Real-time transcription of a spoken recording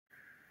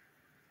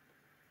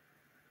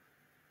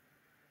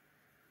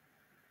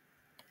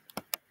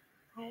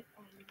Hi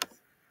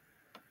friends,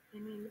 my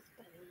name is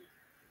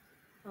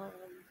Benny.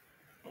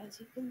 As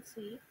you can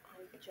see,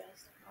 I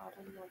just bought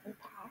another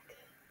pack.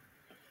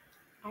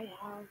 I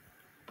have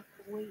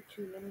way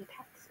too many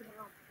packs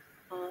now.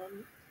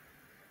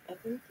 I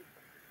think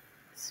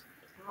it's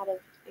out of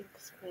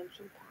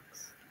expansion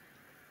packs.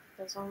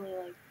 There's only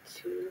like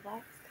 2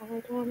 left that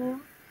I don't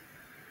know.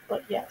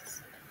 But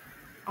yes,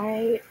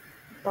 I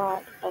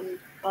bought a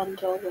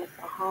bundle with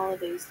a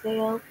holiday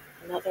sale,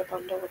 another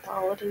bundle with a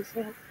holiday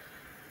sale,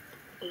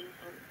 and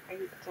I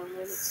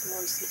downloaded some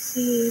more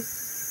CC,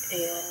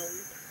 and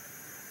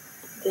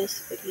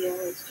this video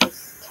is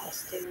just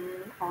testing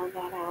all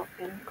that out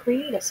in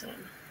Create a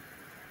Sim.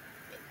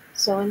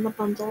 So in the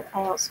bundle,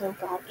 I also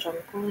got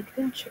Jungle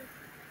Adventure,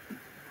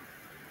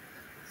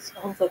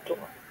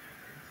 Salvador.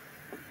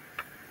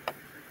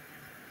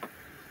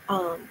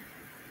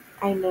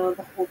 I know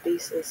the whole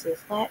basis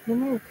is Latin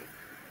America,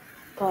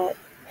 but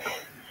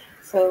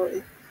so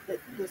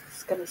this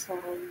is gonna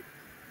sound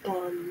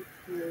dumb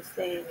me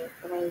saying it,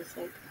 but I was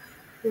like,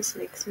 this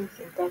makes me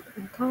think of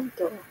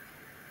Encanto.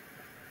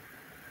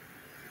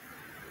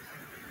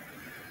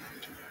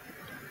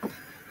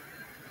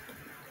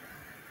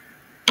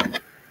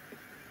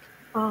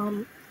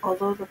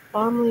 Although the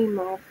family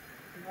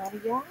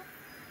Maria,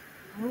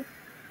 I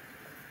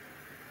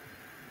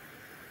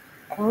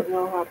don't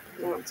know how to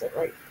pronounce it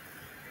right.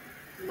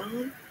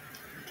 Not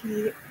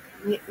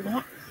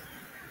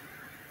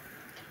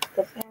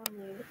the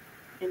family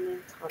in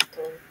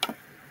Encanto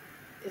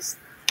is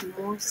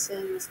more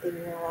sins than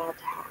you're allowed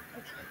to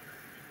have.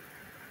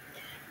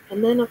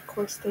 And then of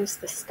course there's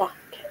the stuff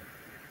kit.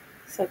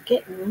 So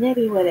get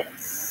nitty with it.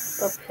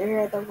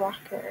 Prepare the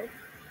rocker.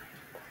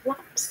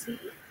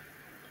 Plopsy.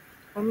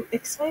 I'm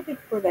excited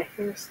for the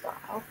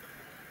hairstyle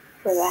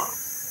for that.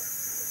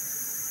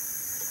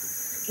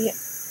 Yeah.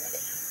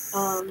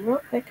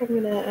 Real quick, I'm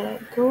gonna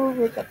go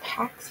over the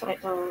packs I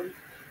own.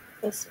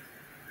 This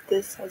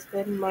has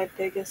been my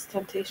biggest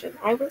temptation.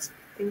 I was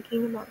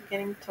thinking about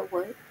getting to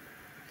work.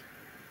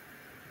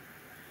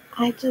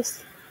 I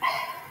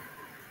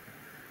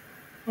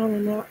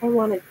don't know. I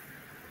wanted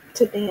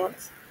to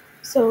dance.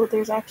 So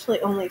there's actually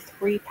only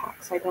 3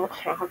 packs I don't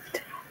have.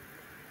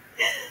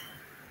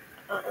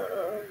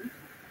 Um,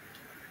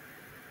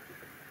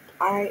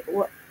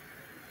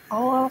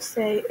 all I'll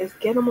say is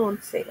get them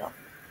on sale.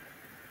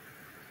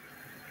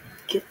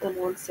 Get them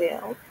on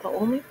sale. The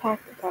only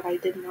pack that I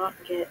did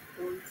not get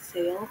on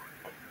sale,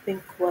 I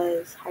think,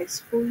 was High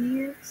School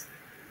Years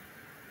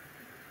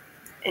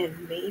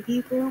and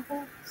maybe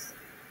Werewolves.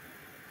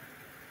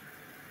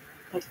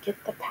 But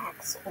get the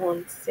packs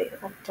on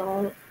sale.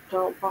 Don't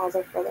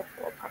bother for the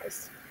full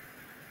price.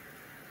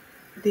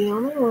 The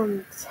only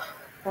ones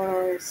that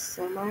are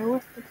semi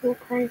worth the full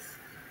price,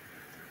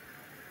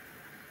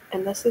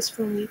 and this is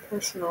for me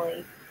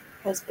personally,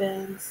 has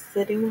been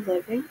Sitting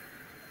Living,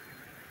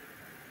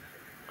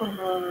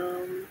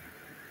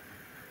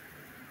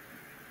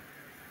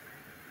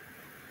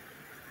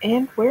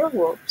 and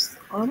Werewolves.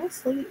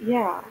 Honestly,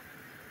 yeah.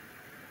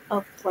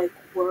 Of like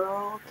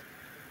World,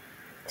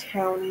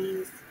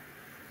 Townies,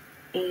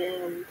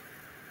 and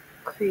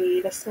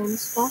Create a Sim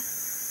stuff.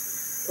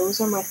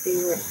 Those are my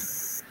favorite.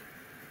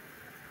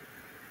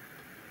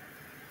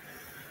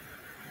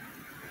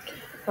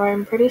 But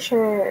I'm pretty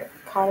sure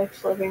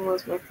Cottage Living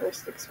was my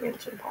first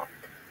expansion pack.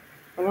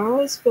 And I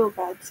always feel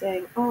bad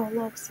saying, oh, I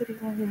love City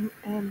Living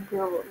and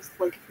Werewolves.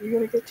 Like, if you're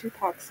gonna get 2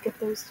 packs, get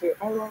those 2.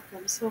 I love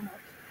them so much.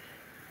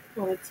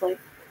 When it's like,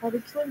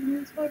 Cottage Living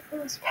is my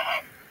first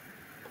pack.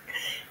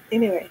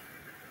 Anyway,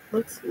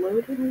 let's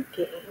load a new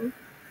game.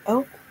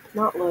 Oh,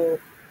 not load.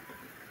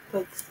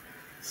 Let's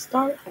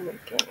start a new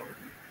game.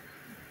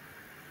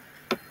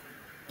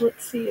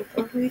 Let's see if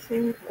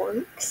everything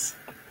works.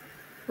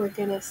 We're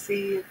gonna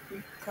see if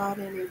we've got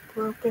any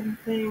broken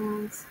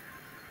things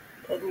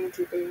that need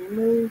to be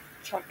removed.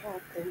 Check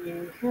out the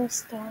new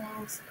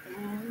hairstyles,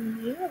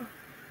 and yeah,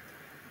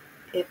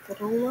 if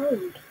it'll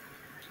load.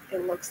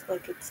 It looks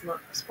like it's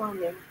not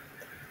responding.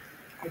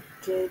 I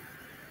did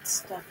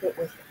stuff it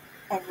with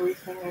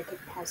everything I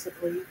could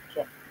possibly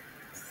get.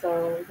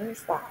 So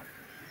there's that.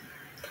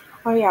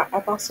 Oh yeah,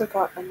 I've also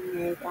got a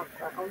new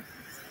background.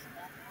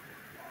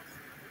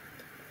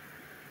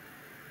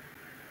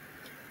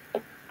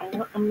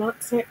 I'm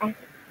not saying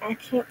I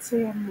can't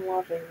say I'm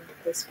loving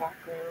this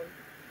background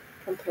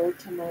compared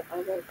to my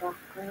other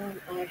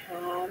background I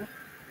had.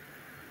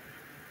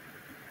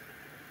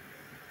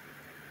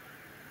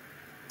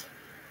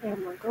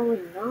 And we're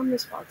going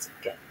non-responsive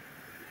again.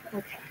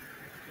 Okay.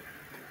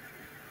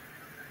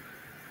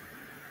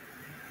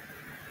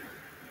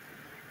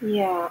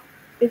 Yeah,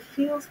 it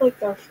feels like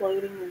they're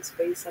floating in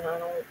space, and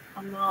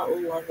I'm not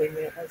loving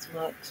it as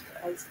much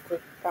as the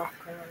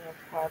background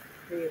I've had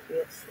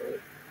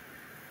previously.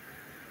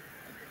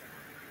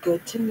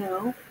 Good to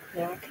know.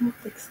 Now I can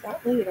fix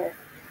that later.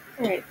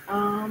 Alright,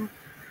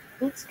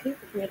 let's get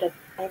rid of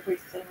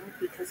everything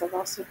because I've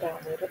also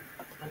downloaded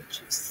a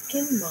bunch of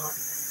skin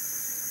mods.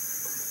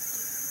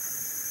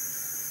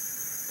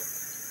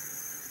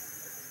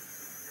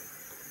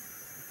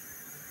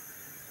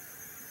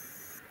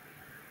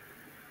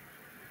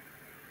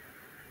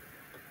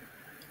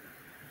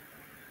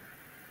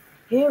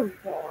 Here we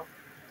go.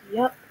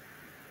 Yep.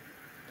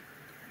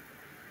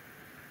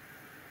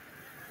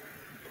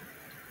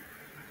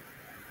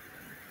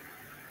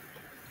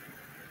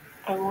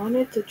 I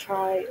wanted to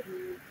try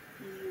and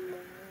be more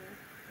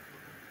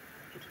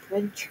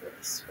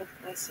adventurous with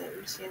my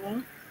Sims, you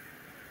know?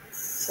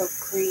 So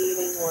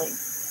creating like,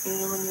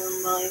 when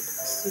your mind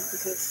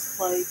super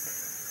like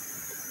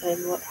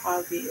and what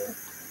have you.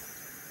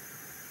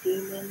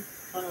 Demon,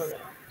 I don't know.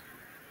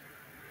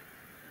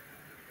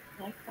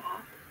 Like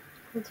that.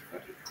 That's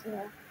pretty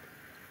cool.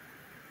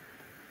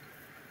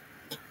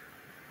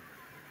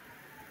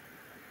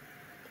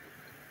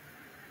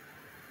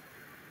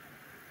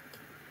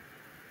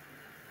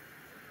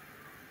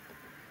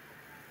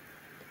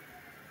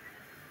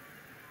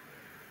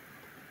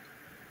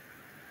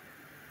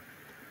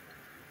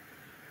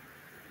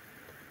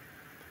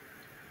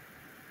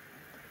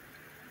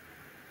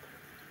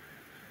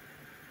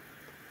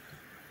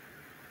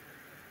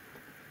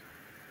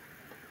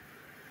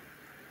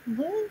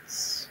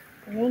 Let's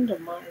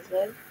randomize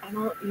it. I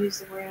don't use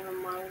the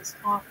randomize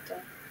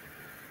often.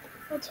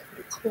 That's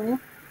pretty cool.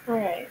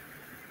 Alright,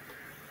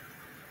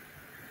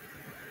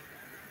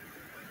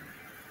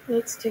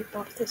 let's take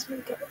off this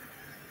makeup.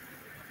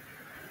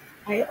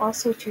 I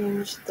also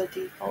changed the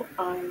default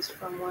eyes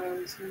from what I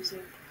was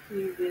using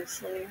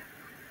previously.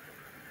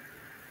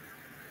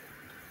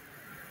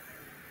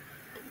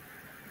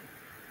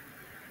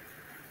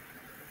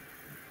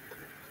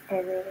 I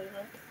really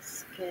like the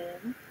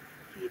skin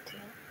detail.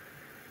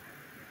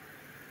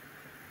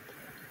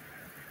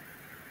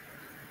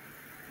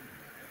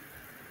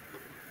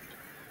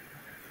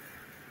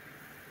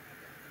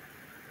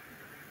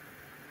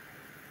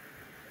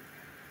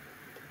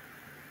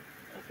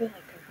 I feel like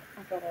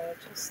I gotta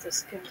adjust the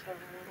skin tone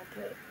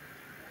a little bit.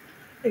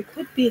 It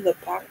could be the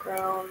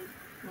background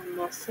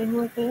messing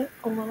with it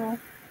a little.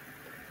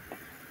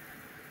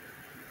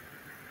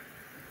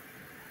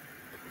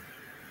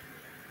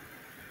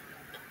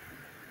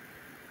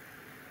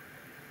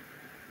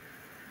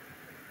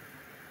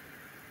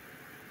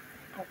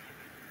 Okay.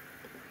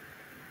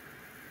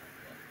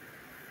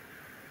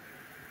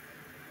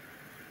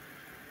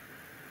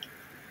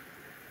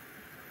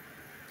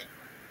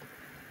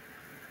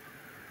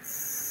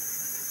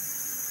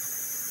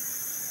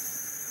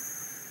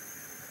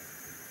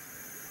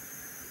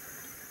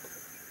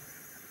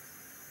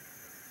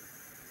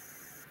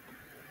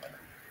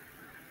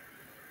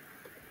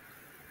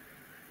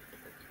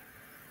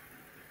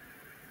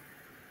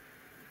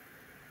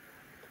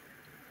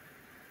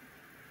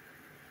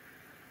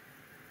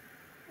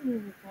 There we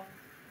go.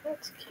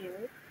 That's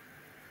cute.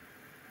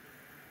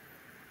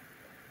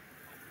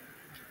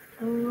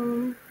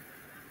 Um,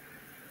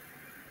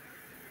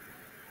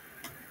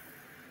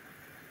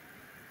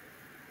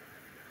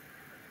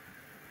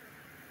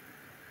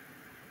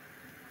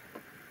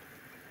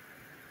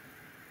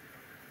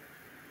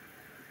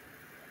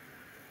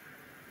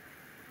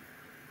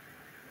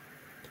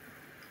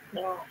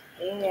 now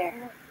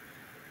hair.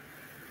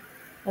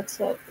 Let's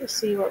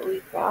see what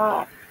we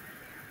got.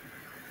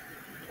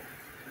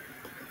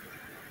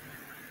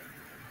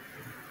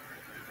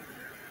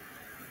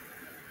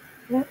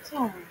 That's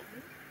alright.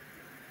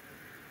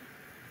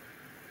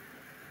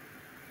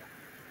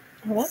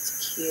 Oh,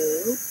 that's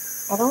cute.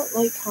 I don't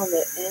like how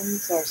the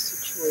ends are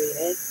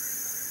situated,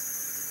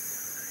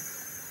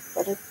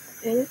 but it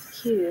is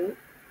cute.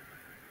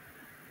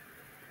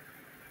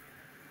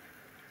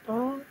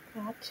 Oh,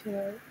 that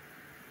too.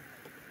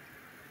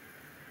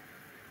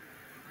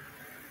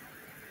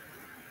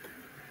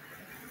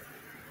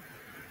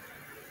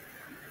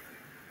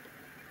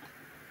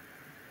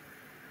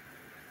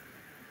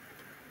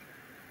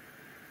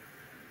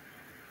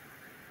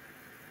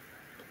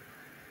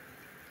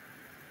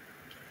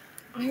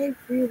 I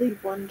really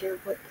wonder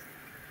what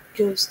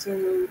goes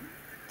through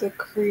the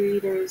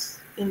creators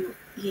in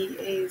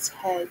EA's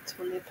heads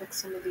when they pick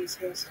some of these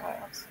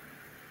hairstyles.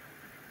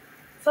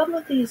 Some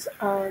of these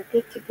are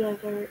get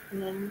together,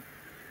 and then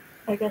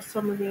I guess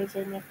some of these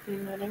are nifty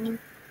knitting.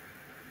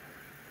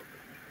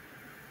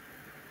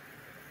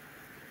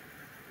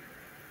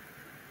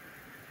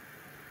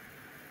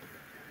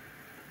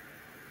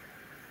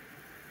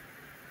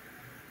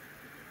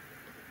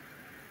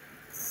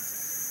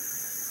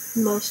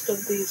 Most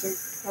of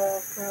these are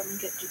from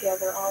Get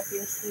Together,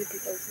 obviously,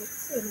 because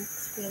it's an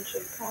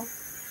expansion pack.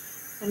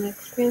 And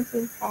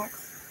expansion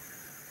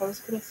packs, I was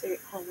going to say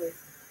always.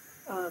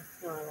 No,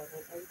 I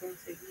wasn't. I was going to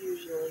say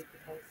usually,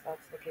 because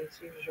that's the case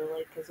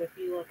usually. Because if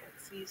you look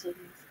at seasons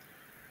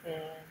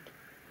and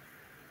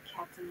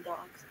cats and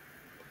dogs,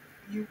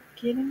 you're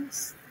getting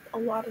a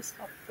lot of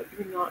stuff, but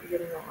you're not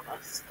getting a lot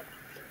of stuff.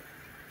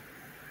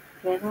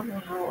 And I don't know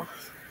how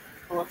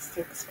else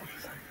to explain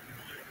that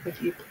if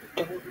you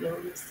don't know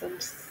The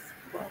Sims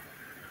well.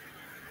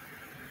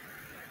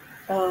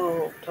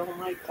 Oh, don't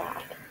like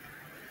that.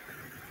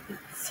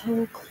 It's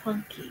so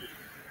clunky.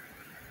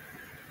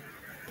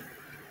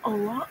 A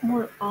lot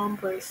more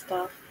ombre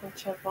stuff,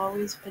 which I've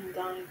always been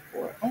dying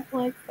for. I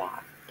like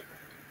that.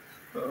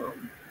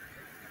 Um,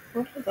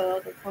 what are the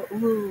other colors?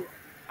 Ooh,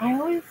 I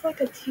always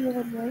like a teal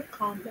and white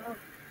combo.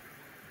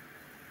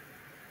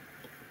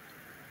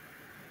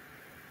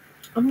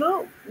 I'm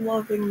not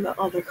loving the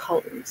other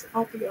colors.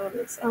 I'll be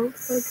honest. I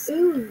was like,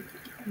 ooh,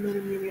 and then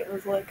immediately I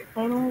was like,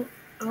 I don't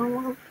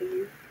want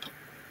these.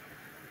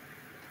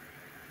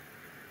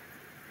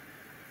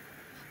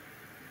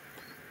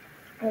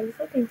 I was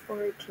looking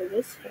forward to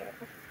this hair.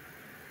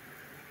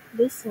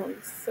 This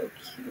one's so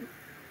cute.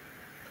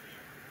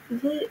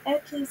 The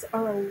edges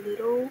are a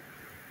little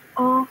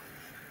off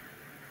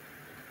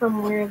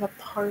from where the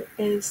part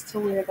is to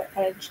where the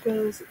edge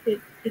goes.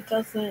 It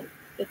doesn't.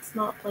 It's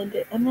not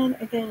blended. And then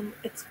again,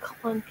 it's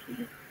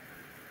clunky.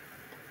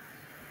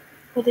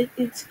 But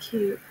it's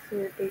cute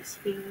for a base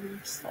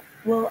game.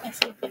 Well, I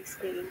say base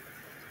game.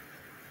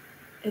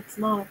 It's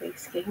not a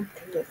base game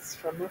because it's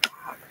from a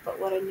pack. But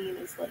what I mean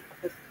is like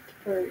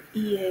for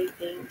EA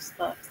game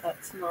stuff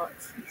that's not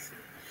CC.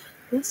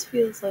 This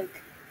feels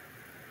like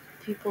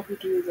people who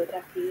do the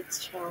Decades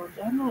Challenge.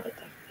 I'm not a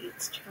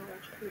Decades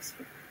Challenge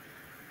person.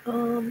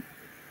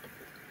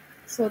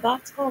 So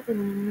that's all the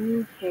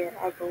new hair,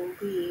 I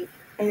believe.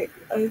 I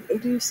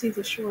do see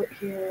the short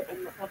hair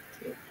and the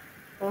updo.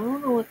 But I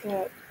want to look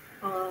at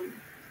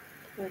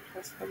my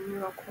custom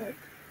real quick.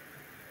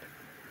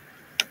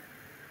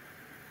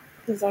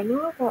 Because I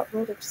know I got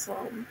rid of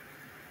some,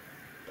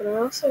 but I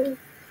also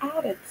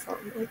added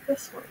some, like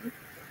this one.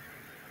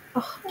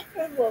 Oh,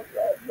 I love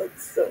that.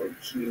 That's so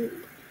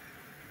cute.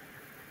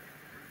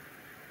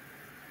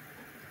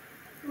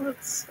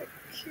 That's so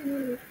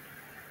cute.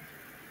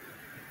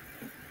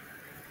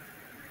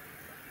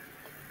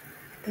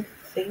 I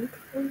think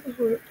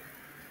were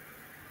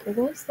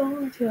those the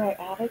only two I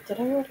added? Did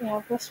I already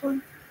have this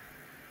one?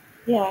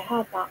 Yeah, I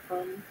had that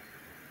one.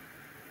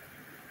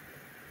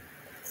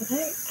 Did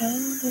I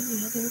add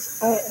any others?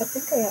 I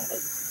think I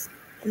added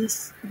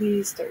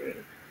these three.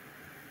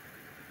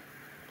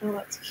 Oh,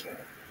 that's cute.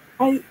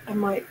 I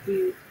might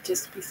be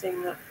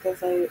saying that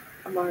because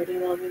I'm already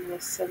loving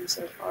this sim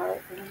so far,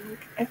 and I'm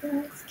like,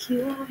 everyone's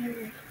cute out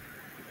here.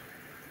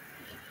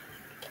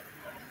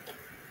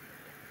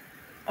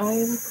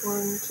 I'm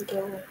going to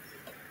go with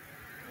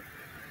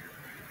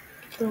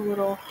the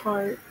little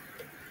heart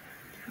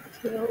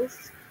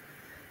details.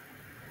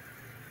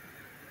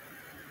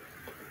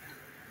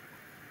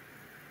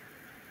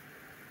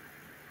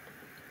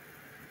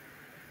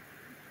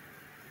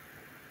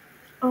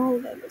 Oh,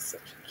 that is such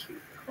a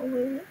cute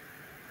color.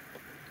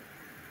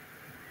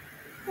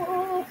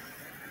 Oh,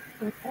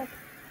 okay.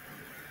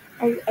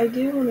 I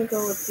do want to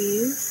go with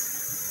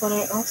these, but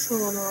I also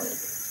want to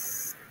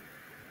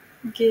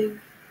like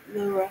give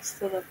the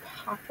rest of the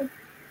packet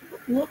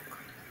look.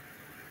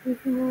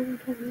 If you know what I'm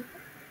talking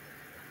about.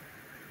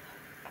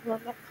 I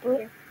love that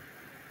color.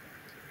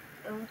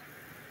 Uh,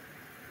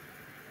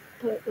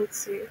 but let's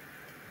see.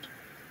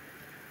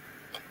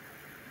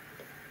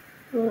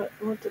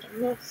 What did I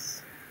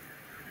miss?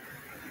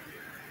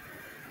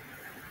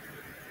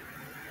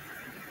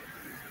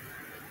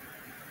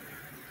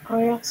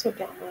 I also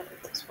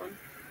downloaded this one.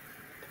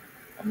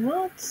 I'm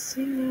not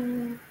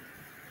seeing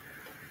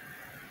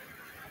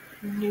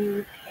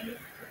new hair.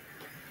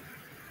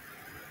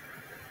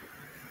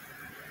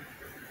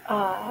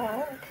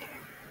 Okay.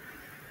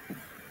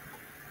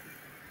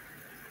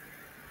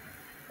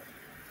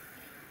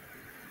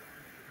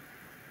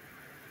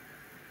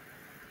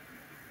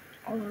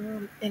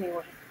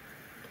 Anyway.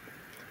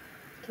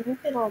 Did I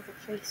get all the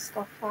face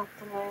stuff out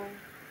the way?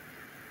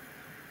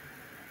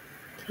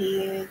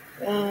 Yeah,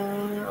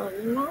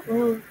 I'm not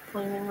really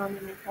planning on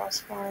any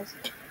crossbars.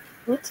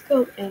 Let's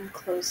go in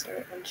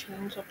closer and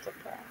change up the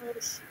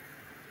brows.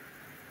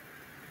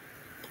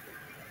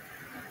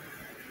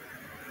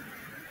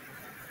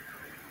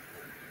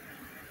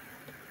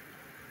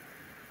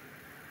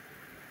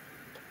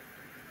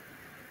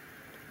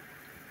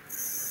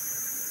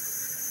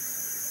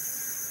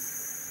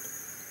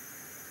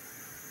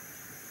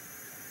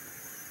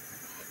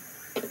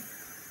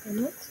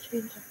 And let's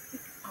change up the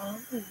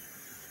eyes.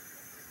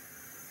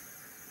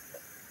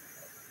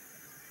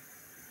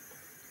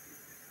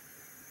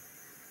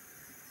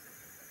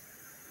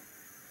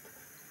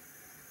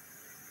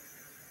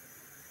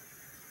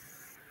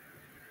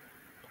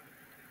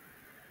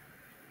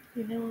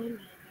 You know what I mean?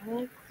 I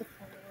like the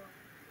photo.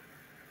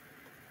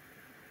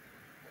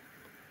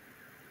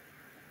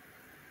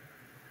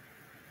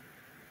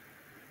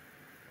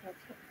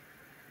 Okay.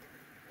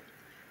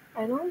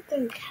 I don't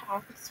think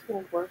cats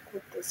will work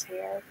with this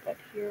hair, but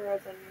here are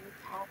the new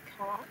pack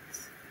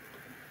cats.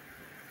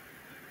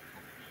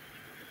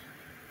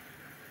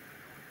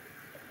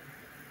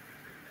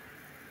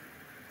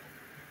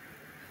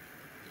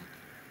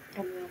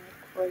 And then,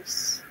 of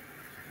course,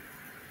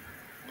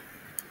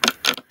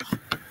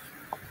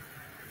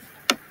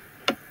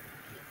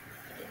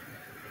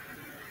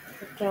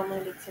 I've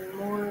downloaded some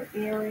more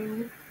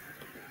earring,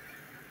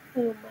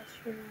 little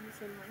mushrooms,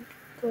 and like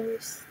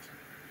ghost.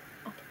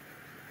 Oh,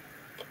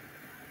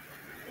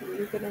 and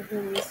you're gonna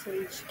hear me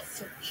say she's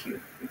so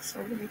cute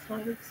so many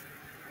times.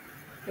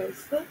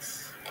 There's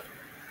this.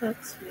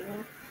 That's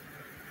new.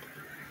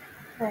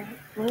 Alright,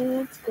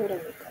 let's go to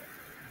makeup.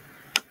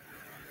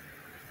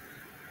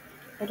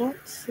 I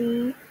don't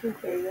see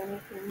if there's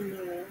anything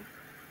new.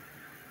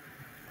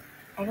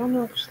 I don't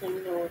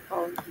actually know if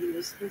I'll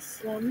use his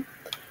sim.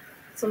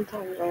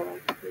 Sometimes I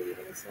like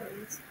creating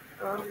sims.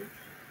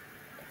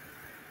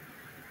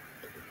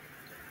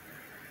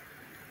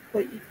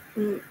 But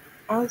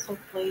as of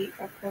late,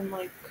 I've been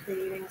like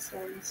creating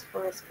sims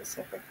for a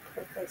specific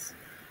purpose,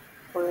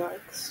 for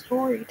like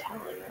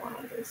storytelling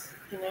wise,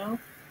 you know?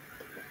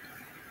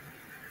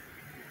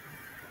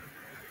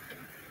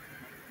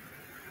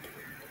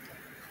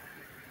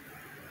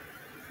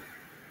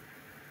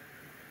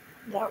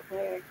 That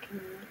way I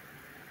can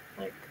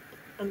like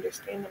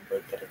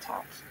understandably get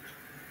attached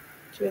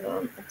to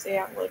them if they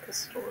have like a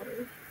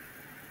story.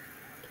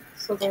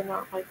 So they're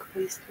not like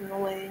wasting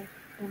away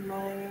in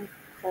my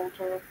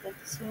folder of like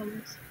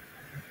sims.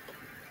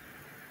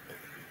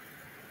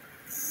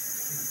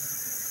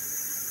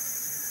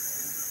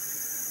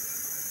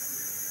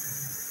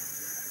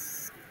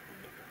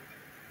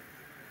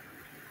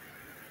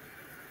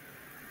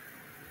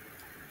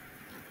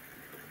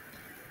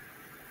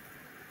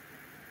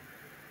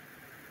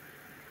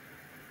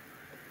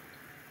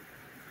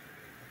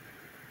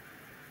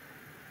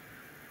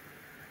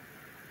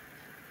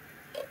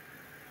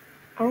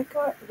 I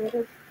got rid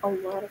of a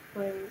lot of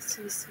my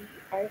CC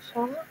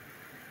eyeshadow,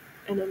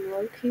 and I'm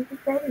low key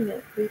regretting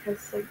it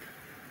because like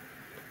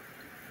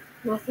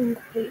nothing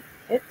quite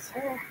fits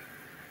her.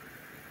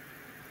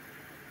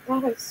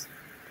 That is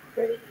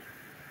pretty.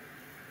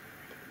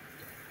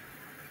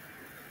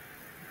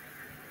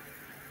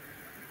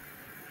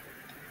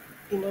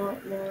 You know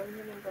what? No, I'm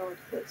gonna go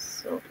with this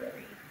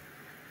silvery.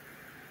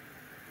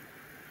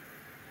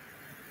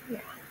 Yeah.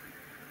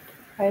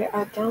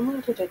 I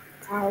downloaded a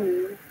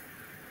Garu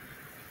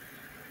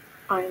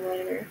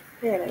eyeliner.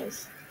 There it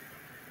is.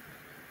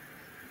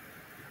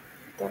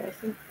 That I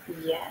think,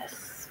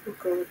 yes, we'll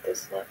go with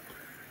this lip.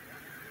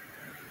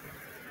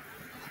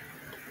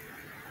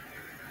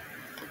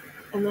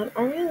 And then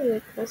I really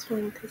like this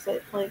one because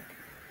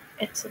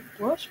it's a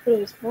blush, but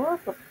it's more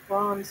of a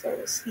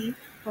bronzer. See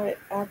how it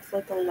adds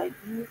like a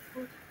lightening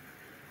effect,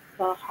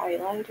 the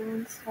highlighter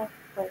and stuff.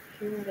 But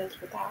here it is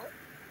without,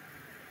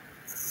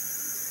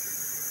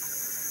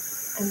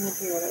 and then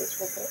here it is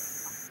with it.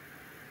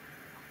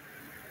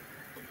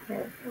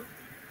 There we go.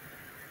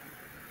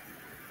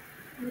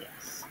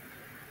 Yes.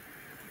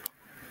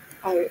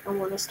 I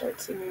want to start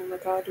singing the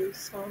Gadu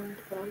song,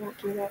 but I won't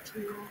do that to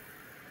you all.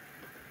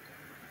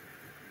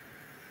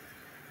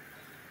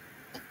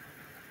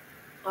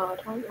 Oh,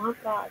 I don't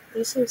want that.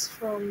 This is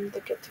from the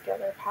Get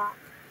Together pack.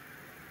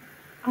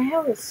 I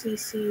have a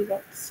CC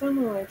that's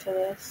similar to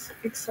this,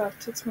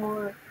 except it's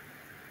right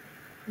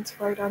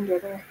under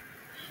there,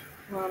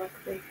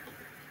 ironically.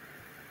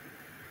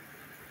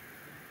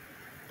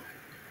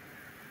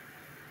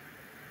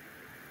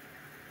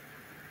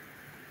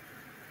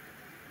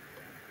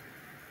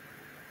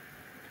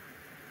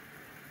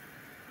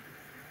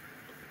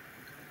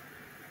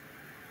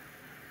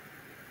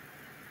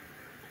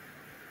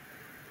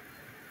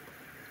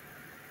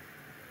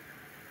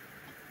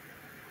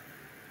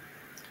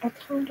 I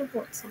kind of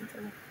want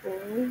something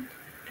gold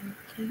and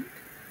pink.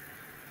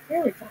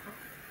 There we go.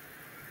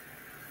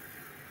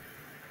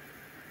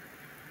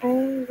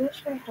 I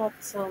wish I had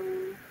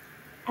some.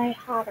 I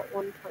had at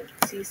one point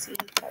CC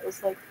that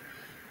was like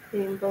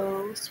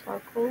rainbow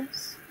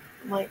sparkles,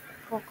 like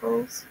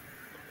freckles.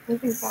 I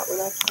think that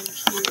would actually be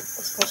cute,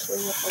 especially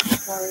with like a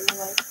flowery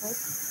light look.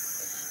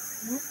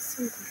 I want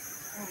something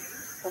bright,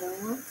 but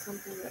I want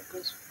something that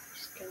goes for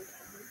skin tone.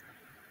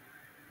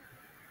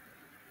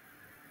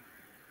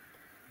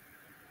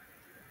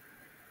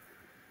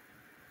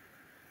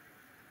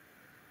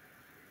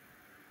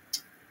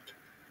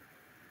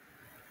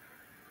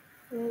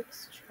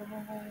 Let's try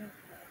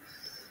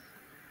this.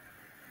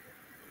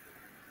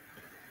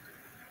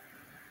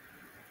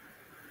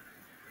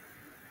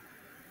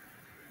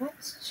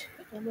 That's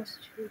almost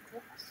too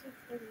glossy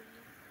for me.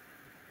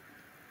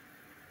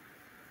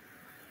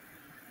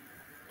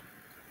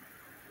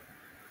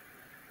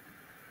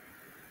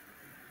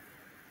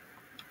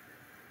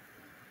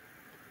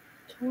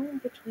 Torn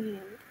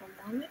between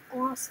I want it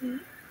glossy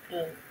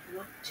and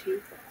not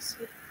too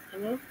glossy, you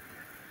know?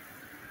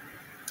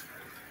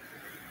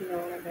 You know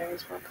what, I may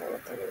as well go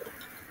with a little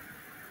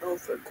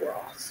over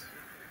gloss.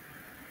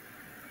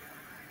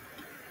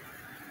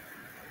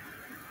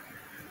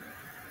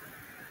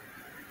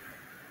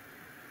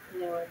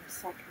 Now I'm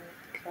second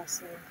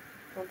guessing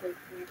over the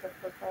makeup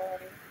look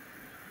already.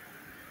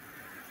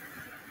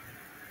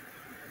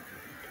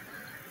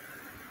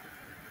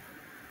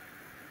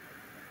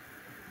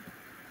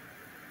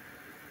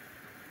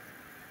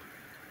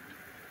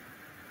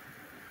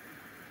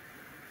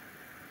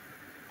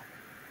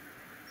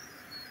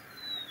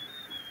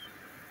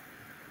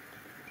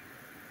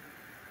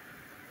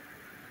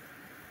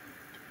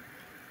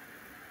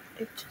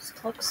 It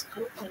just looks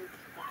so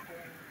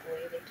unflattering the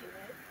way they do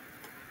it.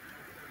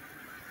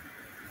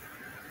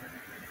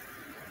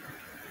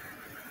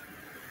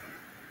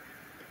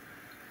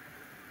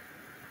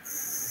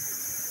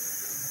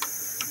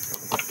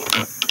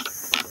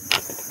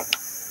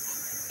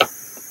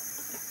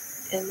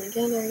 And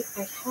again,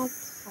 I had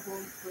at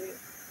one point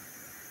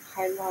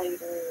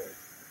highlighter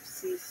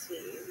CC,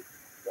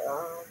 but I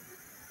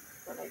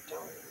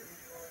don't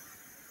anymore.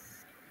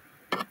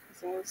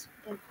 Because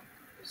I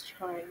was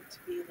trying to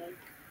be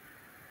like,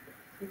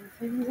 figure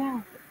things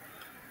out.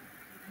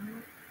 You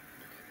know?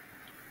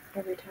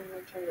 Every time I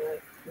try to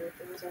like clear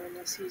things out in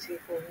the CC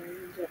folder, I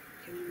end up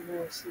getting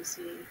more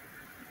CC.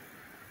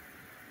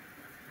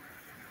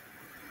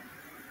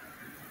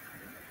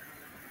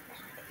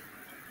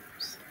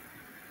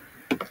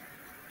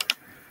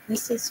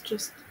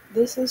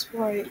 This is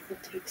why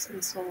it takes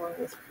me so long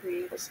with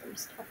creating some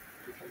stuff,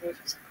 because I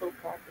just go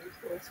back and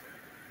forth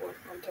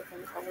on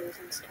different colors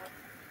and stuff.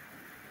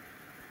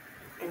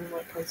 And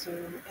like I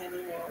zoom in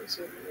and out,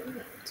 zoom in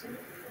and out, zoom in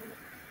and out.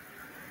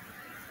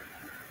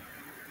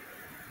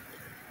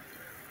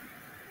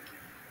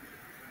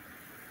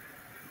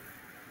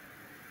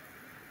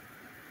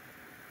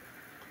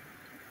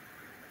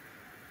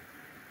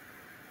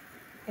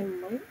 It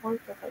might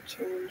work if I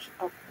change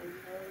up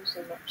windows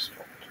and up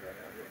structure a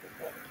little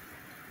bit.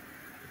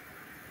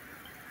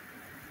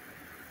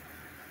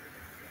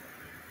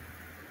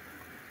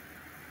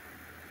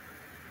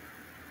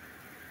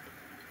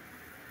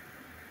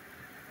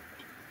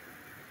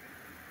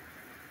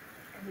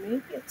 Or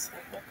maybe it's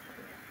like a color.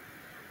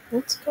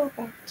 Let's go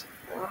back to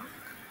black.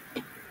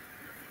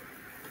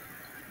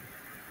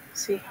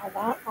 See how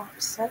that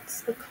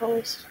offsets the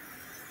colors.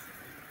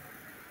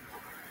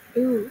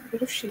 Ooh,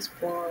 what if she's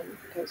blonde?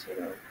 Because,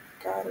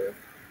 got her.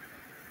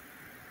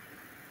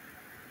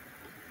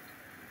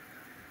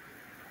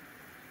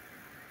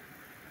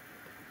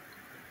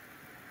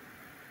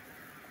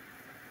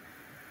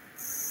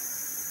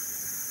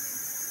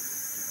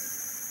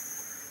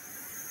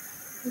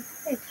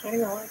 I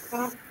kind of like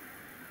that.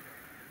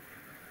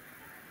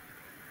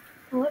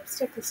 The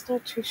lipstick is still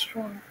too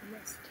strong for my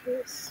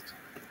taste.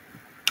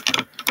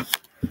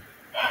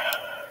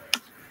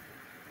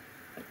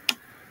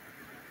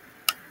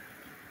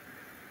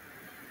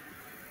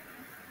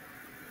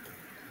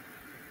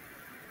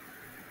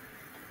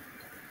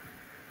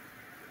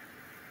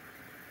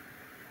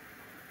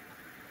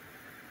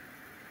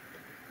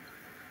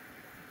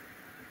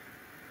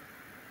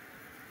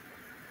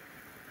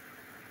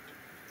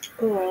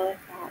 Ooh, I like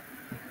that.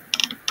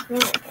 There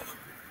we go.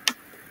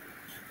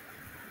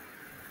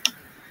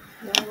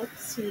 Now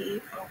let's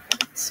see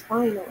outfits.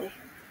 Finally.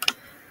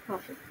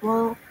 Outfit.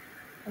 Well,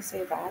 I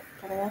say that,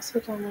 but I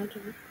also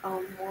downloaded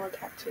more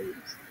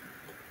tattoos.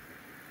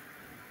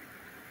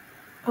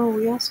 Oh,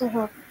 we also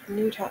have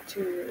new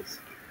tattoos.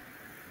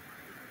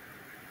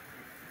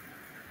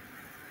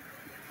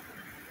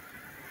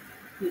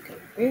 You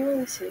can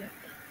barely see it.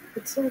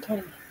 It's so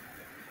tiny.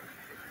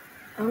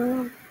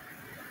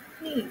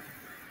 Neat.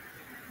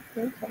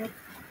 Okay.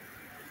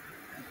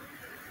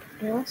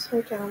 I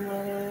also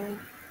downloaded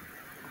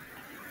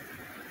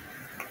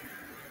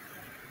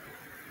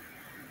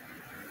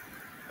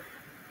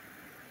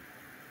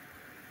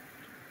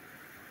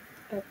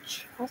a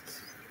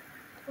chest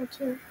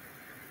tattoo.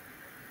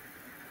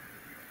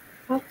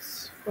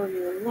 That's for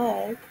your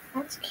leg.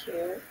 That's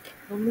cute.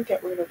 Let me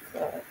get rid of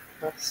the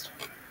rest.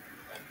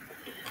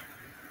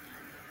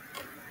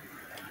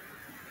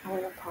 I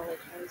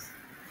apologize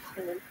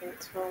in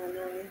advance for all the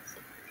noise.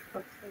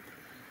 I'm like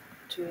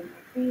doing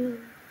my fan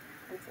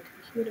with the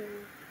computer,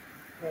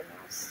 my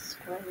mouse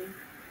scrolling,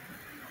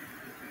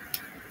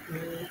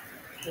 me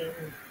being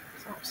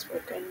soft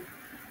spoken.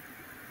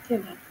 You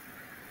know,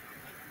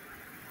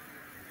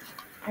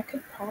 I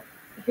could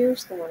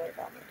here's the one I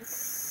got. I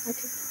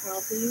could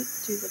probably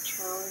do the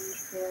challenge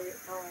very.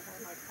 Oh, I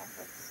don't like that.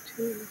 It's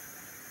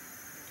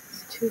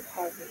too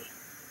heavy.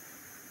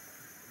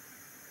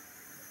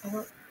 I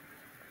don't.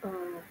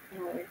 Oh, I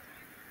don't like.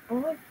 I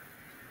like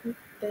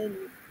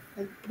then.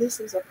 This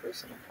is a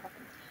personal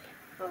problem.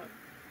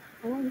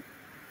 I don't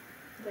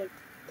like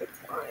the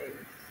climb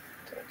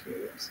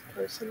tattoos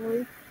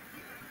personally.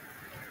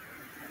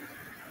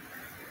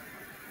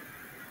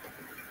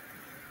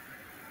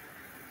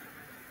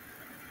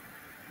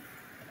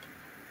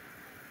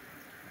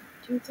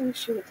 Do you think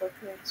she would look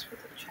nice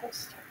with a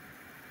chest?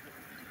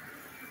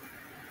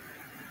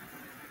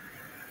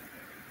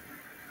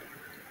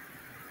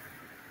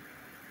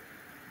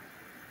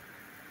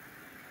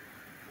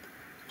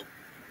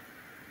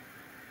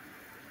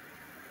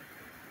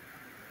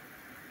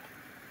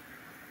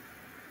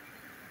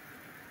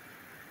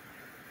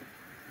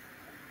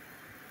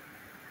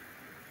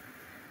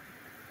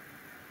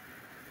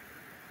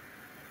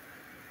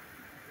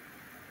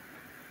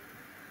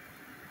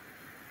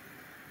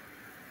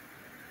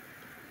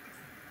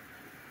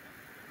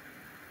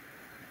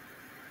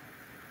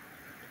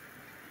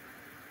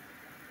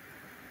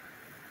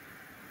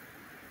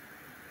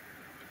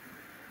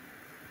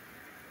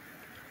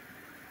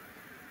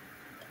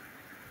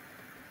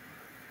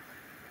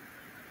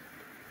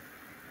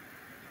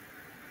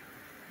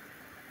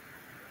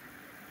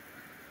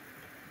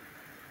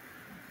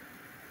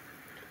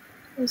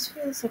 This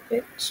feels a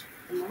bit.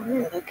 The more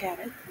I look at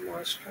it, the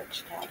more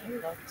stretched out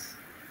it looks.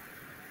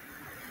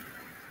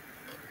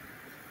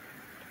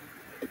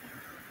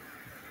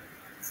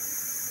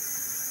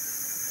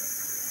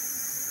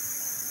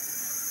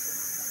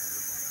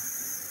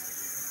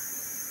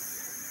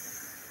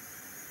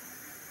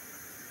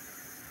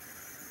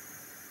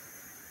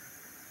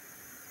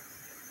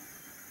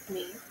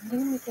 me. I'm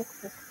gonna make a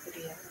quick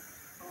video.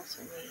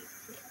 Also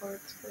make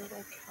words for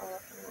like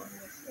however long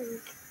this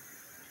is.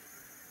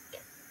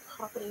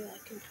 Probably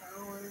like an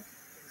hour.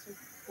 So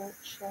I won't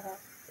shut up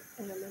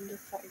and I'm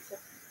indecisive.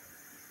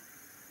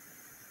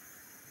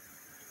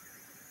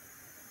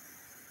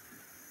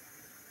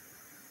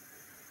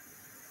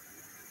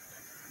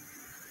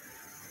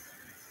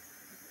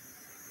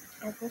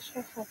 I wish I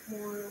had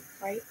more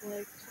right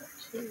leg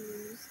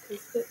tattoos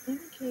because the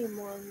in-game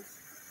ones,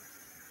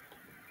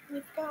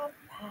 we've got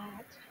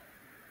that,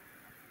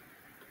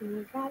 and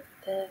we've got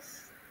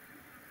this,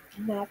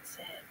 and that's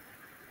it.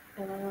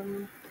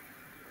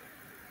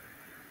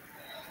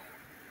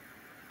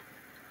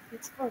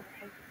 It's alright.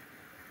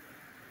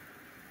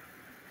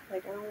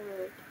 Like, I don't want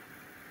to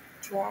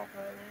drag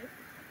on it.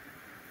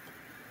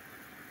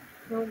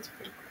 That one's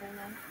pretty cool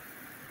though.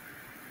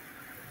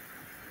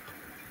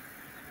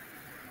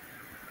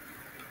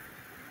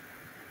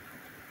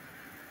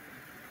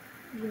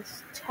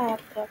 This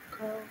tapped up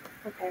girl.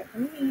 Okay,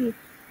 let me.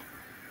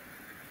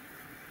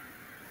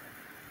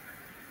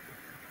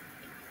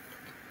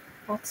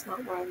 That's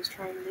not what I was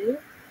trying to do.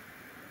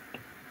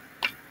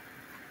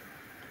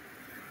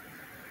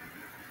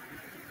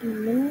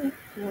 And let me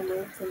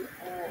remove them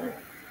all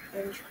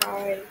and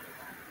try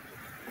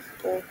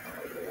full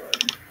body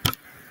one.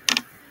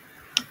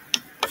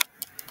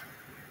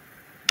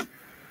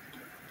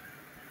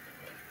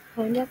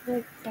 Kind of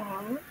like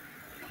that.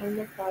 Kind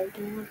of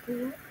vibing with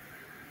it.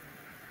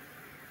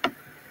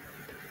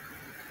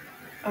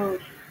 Oh,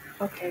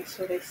 okay,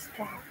 so they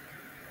stack.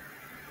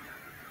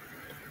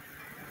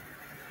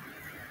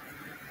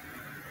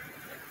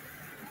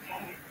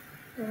 Okay,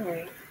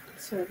 alright.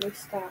 So they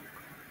stack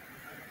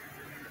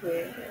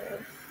with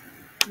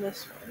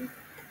this one.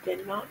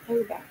 Did not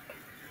know that.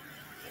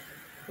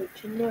 Good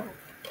to know.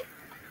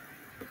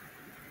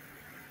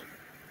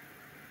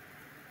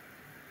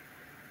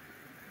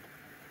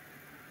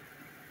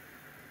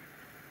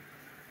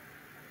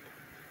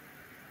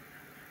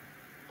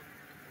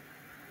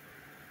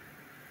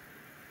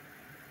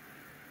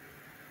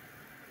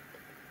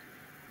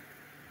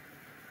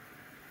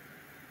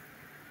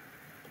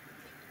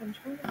 I'm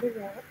trying to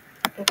figure out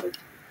if it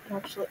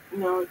actually,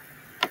 no,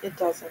 it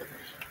doesn't.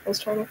 I was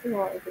trying to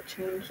figure out if it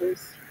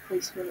changes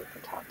placement of the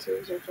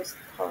tattoos or just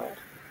the color.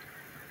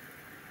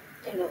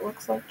 And it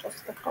looks like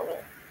just the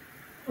color.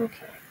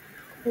 Okay,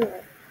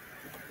 cool.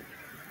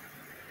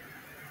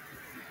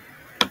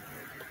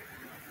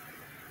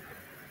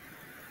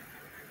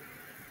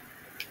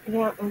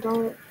 Yeah, I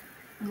don't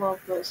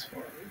love this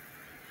one.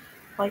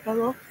 Like, I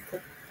love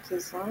the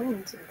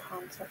designs and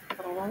concept,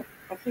 but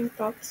I think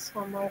that's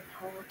on my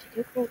power to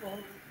get rid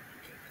of.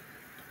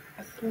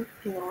 I think,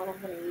 you know what, I'm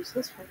gonna use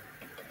this one.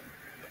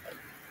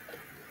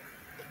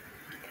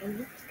 Okay,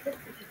 let's get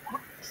rid of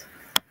that.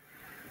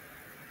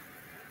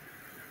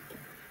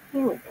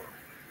 There we go.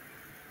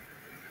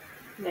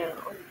 Now,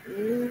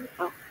 new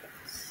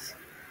outfits.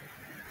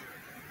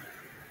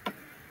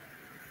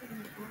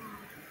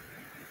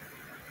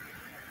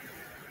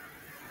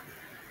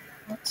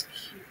 That's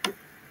cute.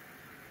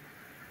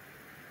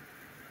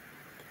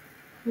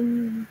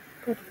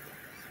 Pretty,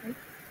 right?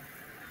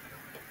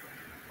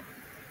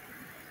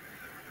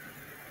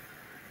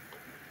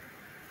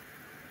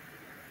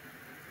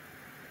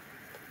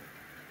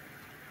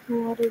 A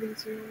lot of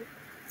these are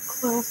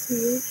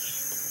classy-ish.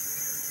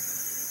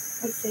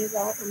 I say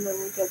that, and then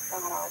we get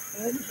that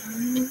outfit.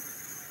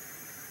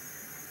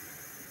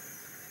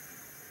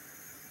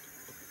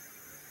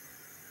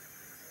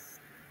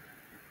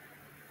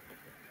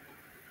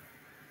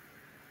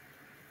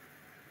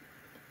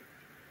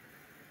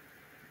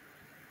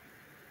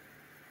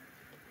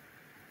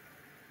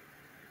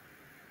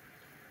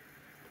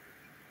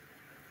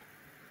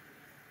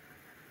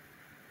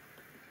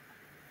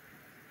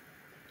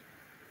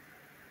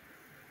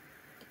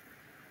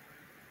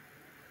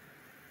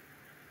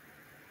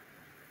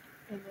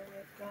 And then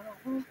we've got a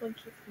whole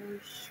bunch of new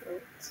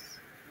shirts.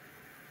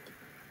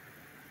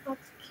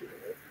 That's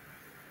cute.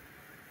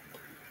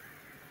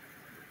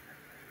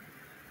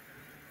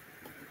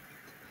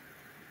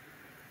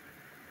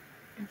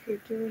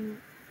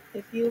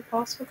 If you've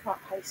also got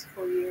high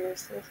school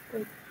years, this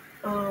would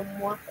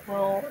work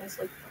well as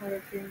like part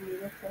of your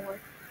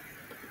uniform.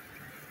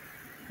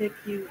 If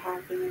you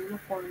have the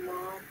uniform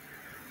mod.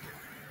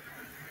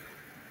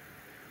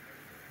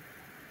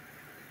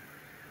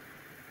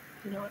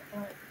 You know what, I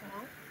like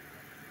that.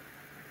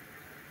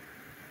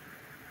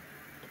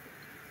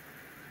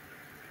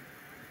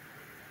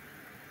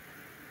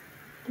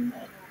 And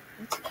then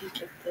let's keep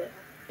it the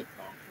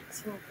black and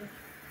silver.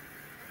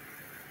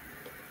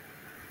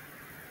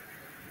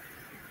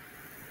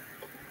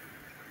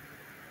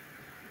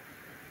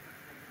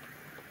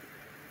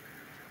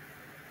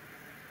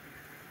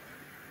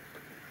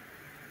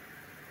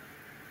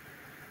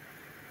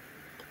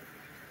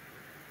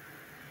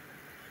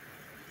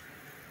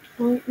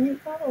 Well, you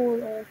got a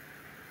little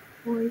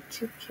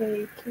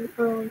Y2K to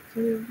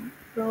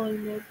early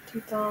mid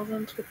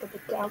 2000s with the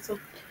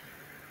bedazzled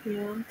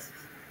pants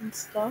and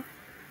stuff.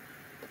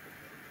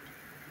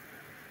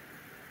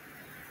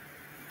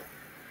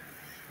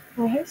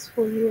 My high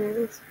school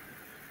years,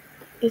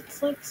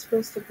 it's like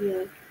supposed to be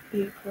like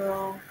a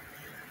girl,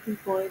 a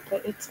boy,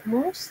 but it's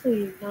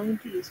mostly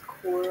 90s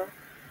core,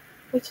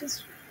 which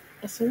is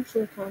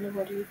essentially kind of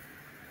what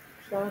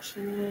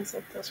fashion is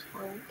at this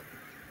point.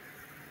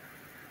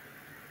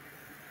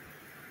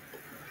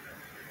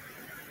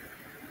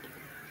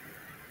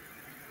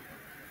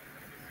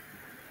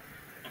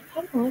 I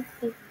kind of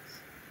like this.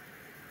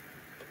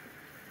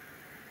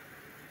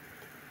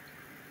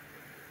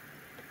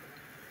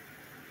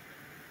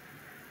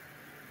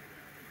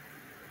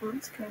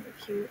 That's kind of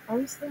cute. I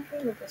was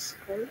thinking of a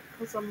skirt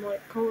because I'm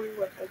like going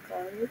with the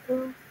garter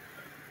girl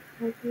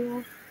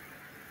idea.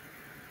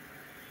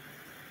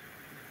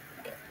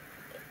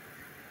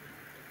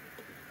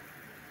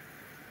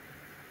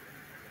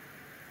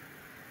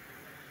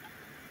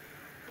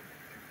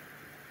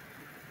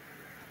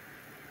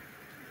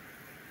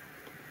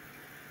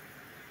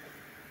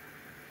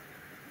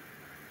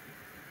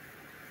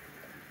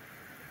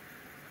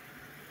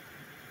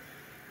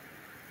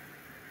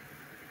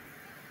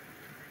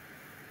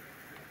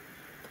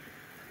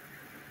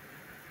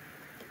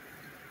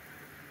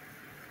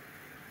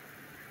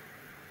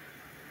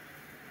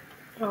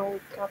 Oh,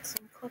 we've got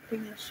some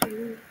clipping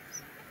issues.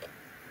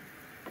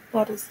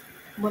 That is,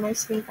 when I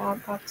say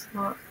that, that's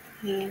not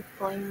me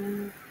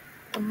blaming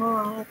the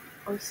mod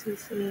or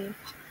CC.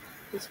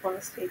 Just want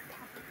to stay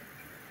packed.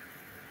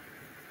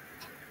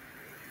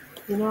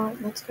 You know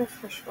what? Let's go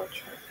for short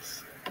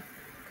shorts.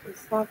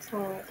 Because that's the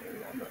only thing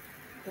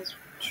that is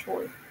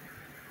short.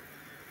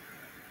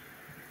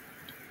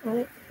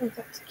 I think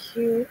that's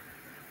cute.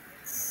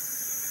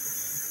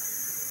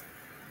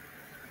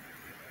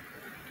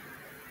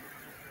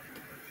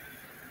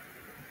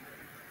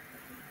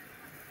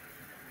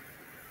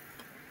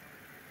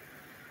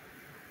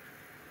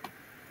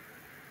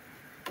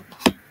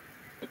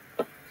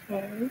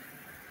 Okay.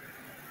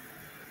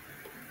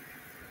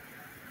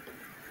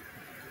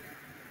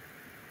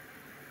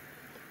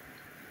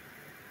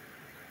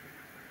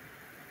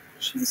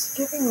 She's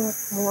giving like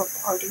more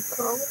party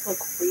girl, like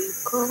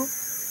rave girl,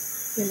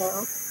 you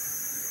know.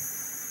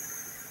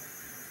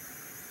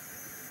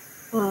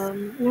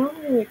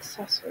 Not really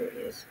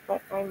accessories,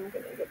 but I'm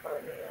gonna give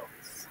her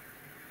nails.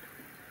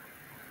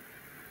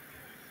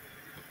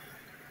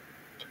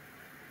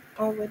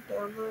 I would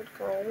download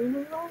girly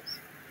nails,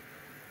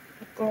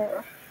 but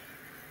they're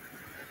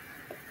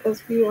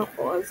as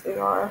beautiful as they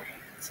are.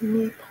 To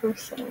me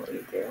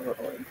personally, they're a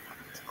little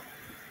impractical.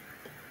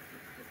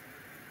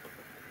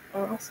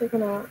 I'm also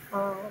gonna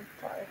buy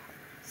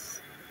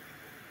hats.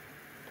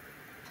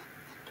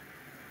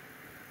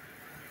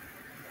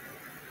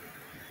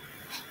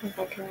 If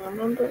I can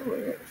remember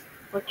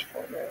which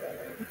folder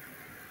they're in.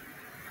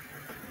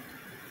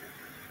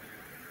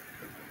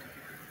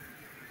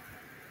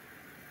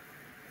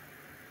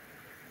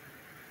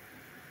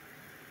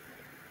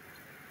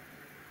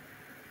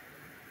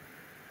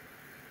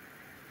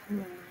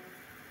 Hmm.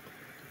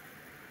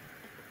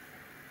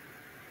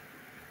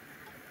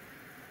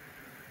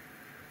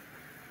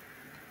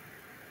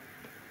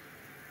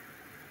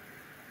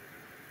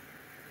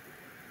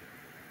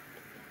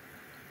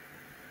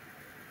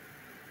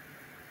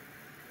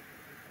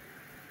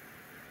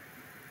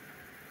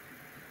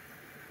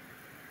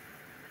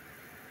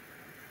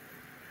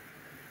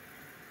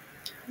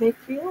 They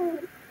feel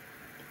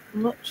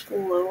much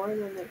lower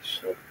than they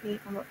should be,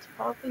 and that's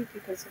probably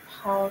because of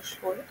how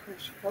short her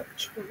short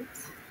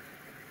shorts.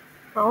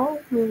 How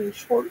many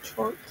short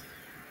shorts?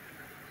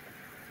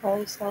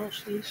 I saw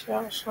she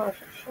short.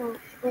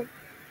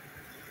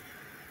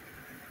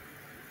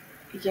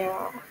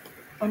 Yeah,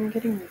 I'm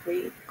getting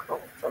rape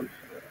girl from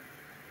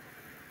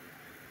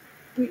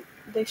her.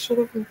 They should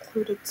have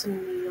included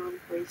some neon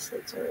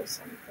bracelets or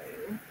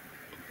something.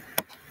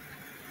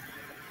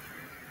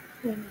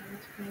 And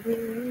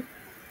maybe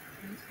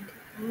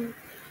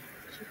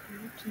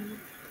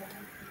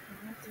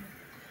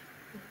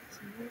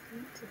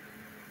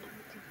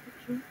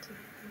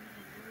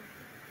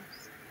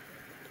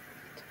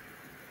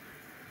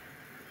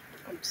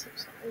I'm so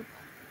sorry.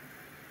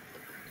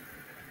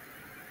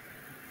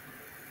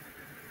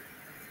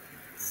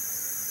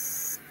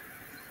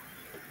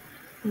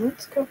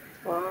 Let's go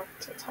back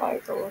to tie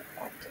the look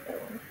back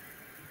together.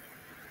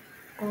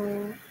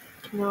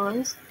 No, I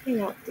was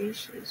looking at these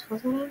shoes,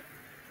 wasn't I?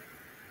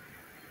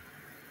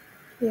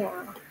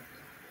 Yeah.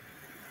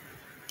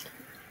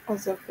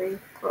 As a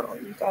brave girl,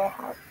 you gotta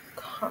have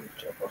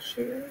comfortable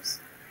shoes.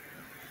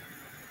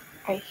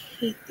 I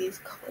hate these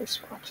color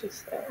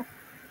swatches though.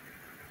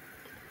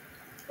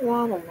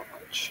 That'll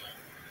match.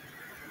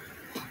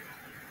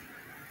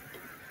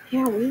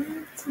 Yeah, we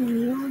need some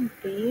neon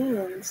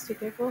bands to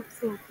give off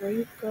the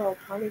brave girl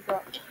party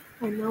girl.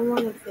 I know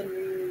one of the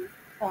new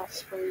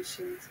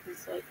aspirations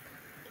is like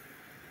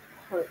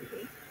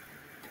party.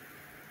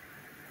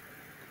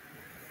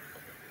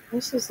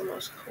 This is the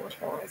most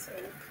colorful, I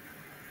think.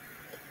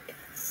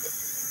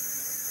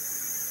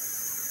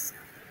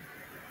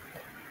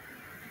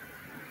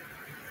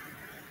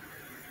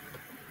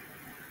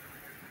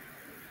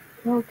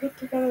 Well, Get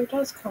Together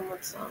does come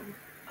with some.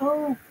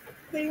 Oh,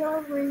 They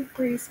are ring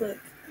bracelets.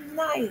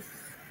 Nice.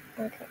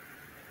 Okay.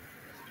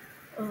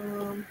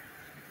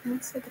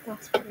 Let's look at the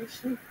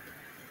aspiration.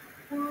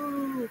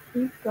 Ooh,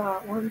 we've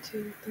got 4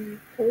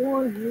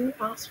 new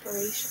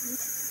aspirations.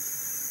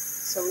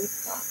 So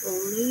we've got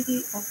Lady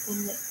of the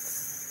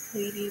Nyx,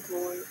 Lady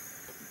Lord,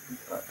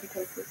 but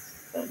because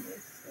this then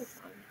is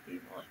assigned to be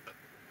one.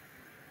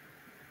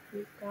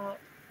 We've got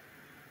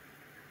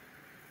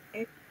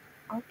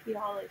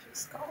Archaeology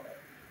Scholar,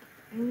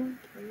 and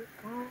we've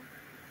got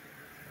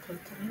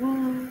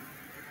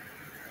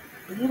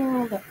Leader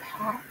of the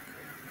Pack.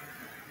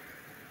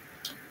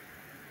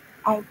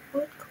 I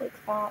would click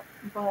that,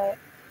 but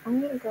I'm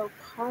gonna go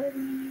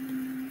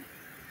Party.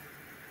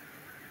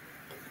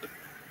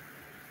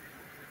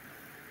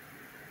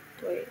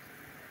 Wait.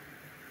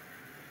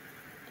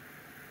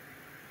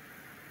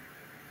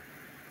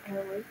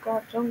 And we've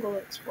got Jungle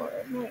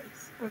Explorer.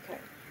 Nice. Okay.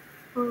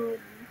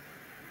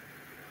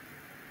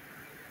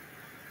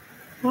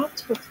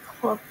 That's with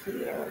Club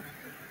Leader.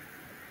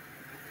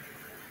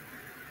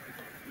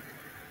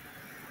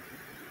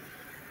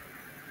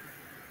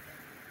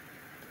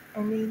 I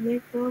mean, they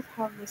both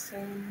have the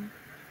same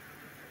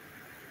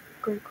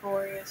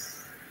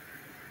gregarious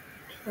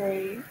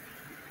trait.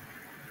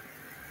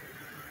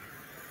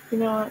 You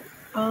know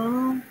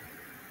what?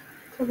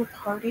 For the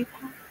party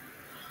pack.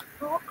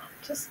 Oh, I'm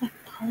just like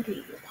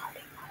party.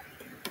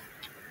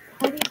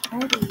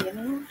 You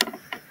know?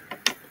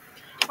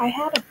 I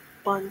had a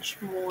bunch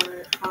more,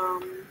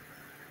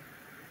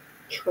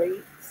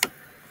 traits,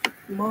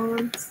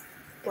 mods,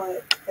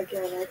 but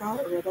again, I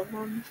got rid of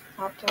them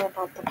after I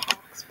bought the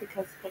packs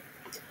because, like,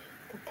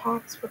 the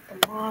packs with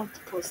the mods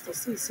plus the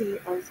CC,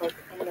 I was like,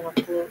 I'm gonna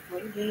bloat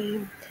my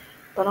game.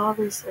 But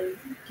obviously,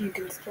 you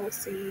can still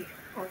see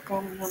I've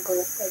got a number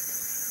of, like,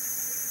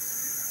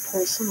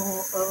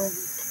 personal,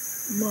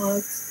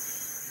 mods.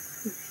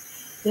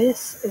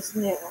 This is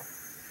new.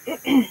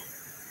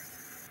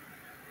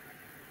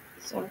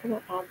 So I'm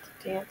gonna add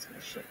the dance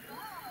machine.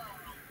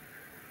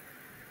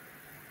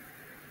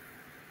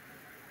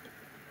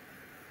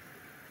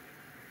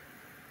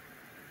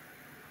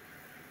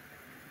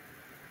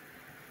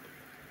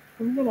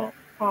 I'm gonna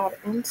add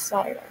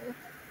Insider.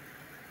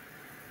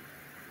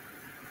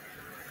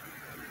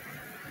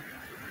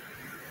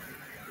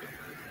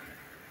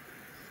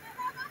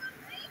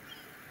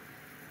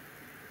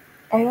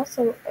 I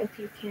also, if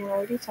you can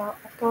already tell,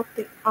 I've got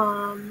the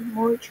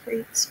more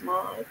traits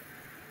mod.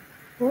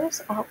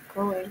 Where's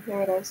outgoing?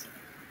 There it is.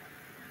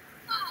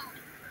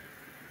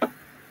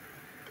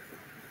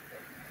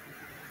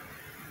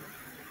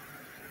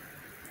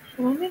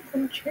 Can I make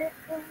them trip?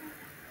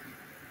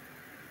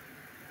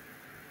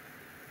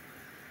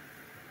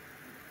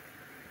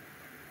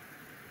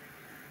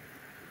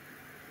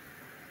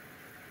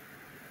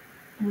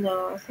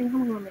 No, I think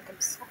I'm gonna make them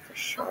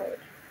self-assured.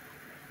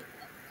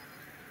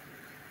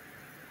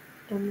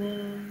 And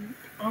then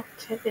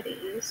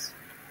activities.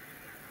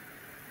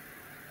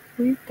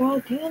 We've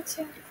got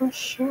dancing for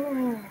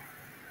sure.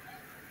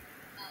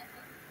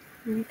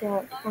 I'm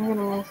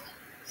gonna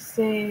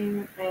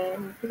sing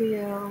and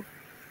video.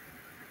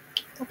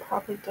 I'll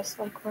probably just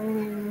like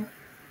learning.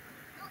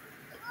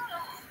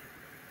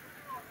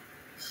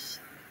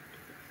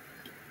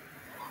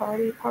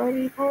 Party,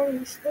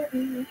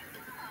 steady.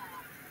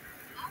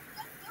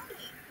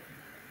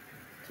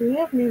 Do we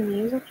have new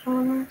music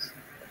genres?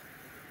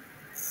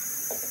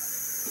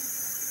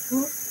 I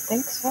don't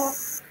think so.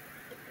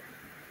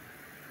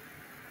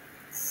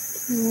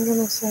 I'm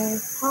gonna say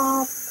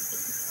pop,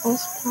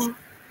 post-pop.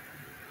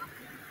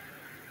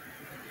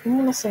 I'm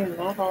gonna say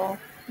metal.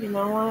 You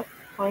know what?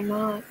 Why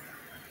not?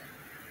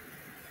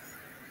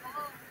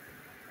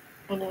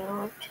 I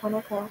know,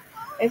 electronica.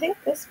 I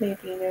think this may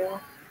be new.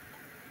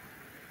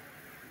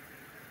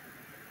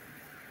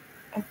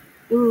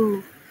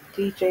 Ooh,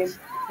 DJ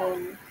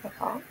and hip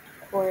hop,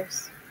 of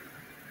course.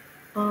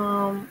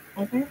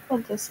 I think I'll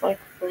just like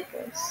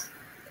focus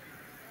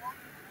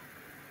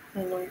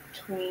and like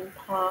tween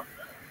pop.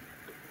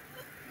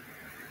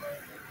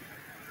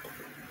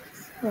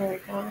 There we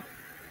go.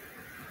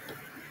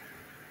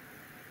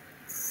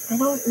 I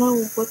don't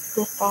know what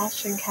the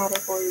fashion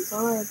categories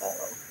are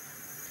though,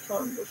 so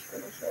I'm just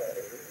gonna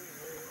say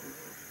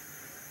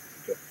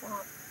skip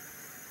that.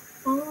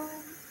 Um,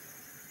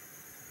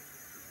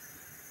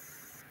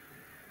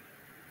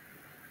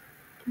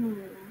 hmm,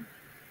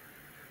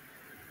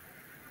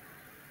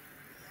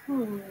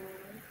 hmm.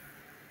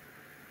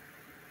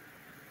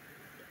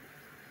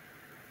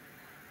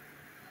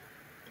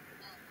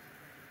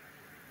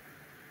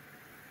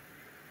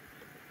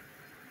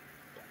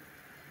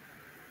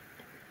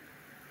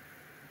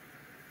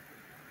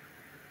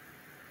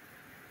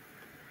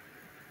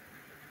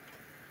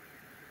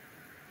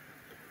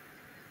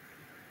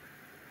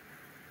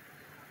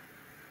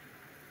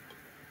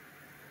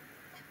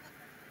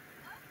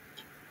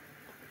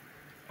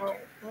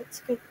 Alright,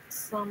 let's get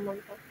some of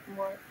the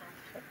more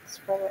outfits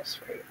for this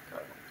right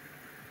girl.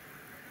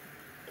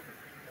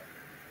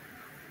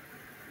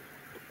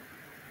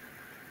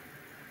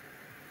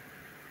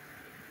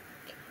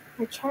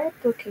 I tried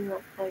looking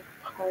up like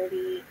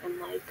party and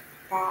like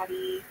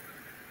baddie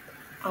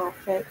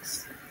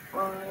outfits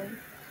on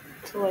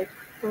to like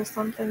for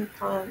something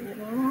fun, you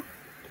know?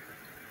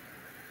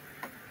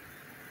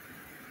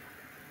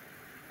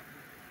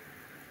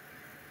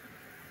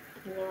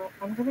 You know,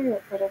 I'm gonna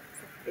get rid of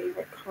the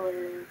favorite color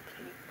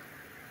pink.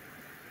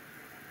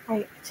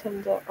 I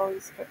tend to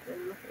always get rid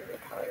of my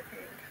favorite color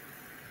pink.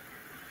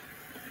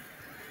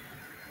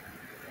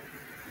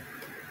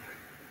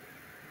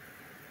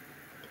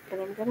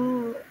 And I'm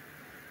gonna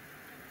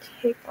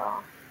take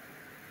off.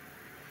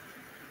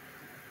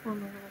 What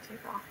am I gonna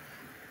take off?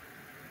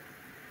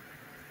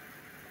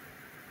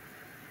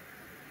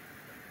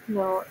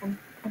 No, I'm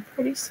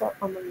pretty set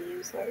on the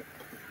music.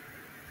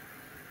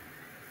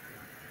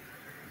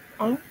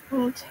 I'm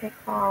gonna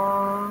take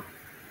off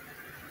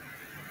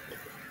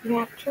the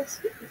actress,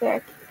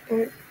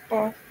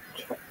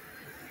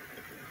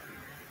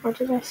 what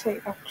did I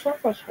say?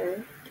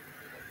 Attractor,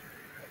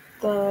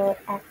 the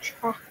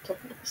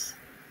attractiveness.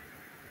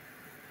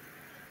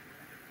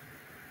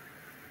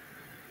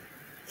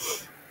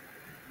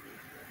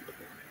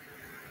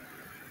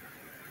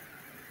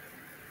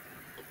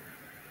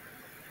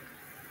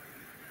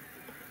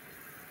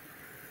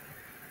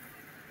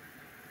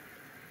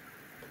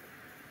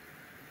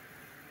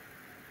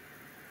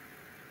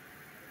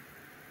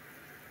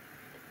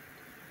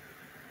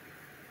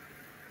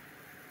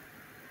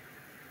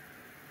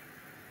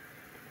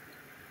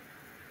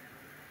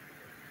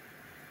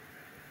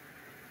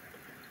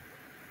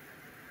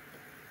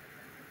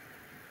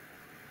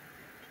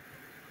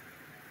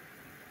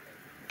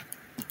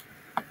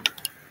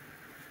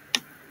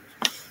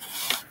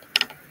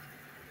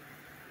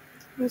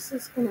 This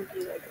is gonna be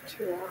like a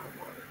 2-hour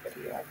long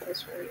video at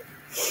this rate.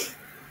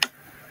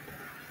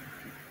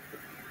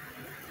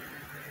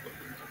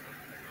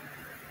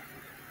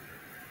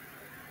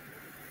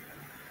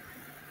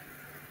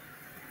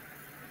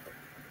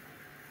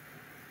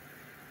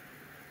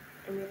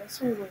 I mean, I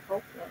certainly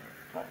hope not,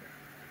 but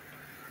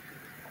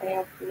I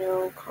have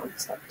no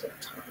concept of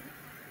time.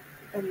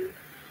 And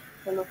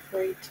I'm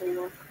afraid to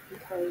look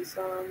because,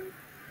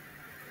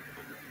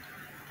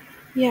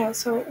 yeah,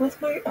 so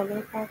with my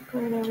other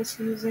background I was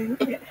using,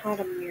 it had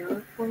a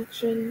mirror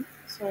function,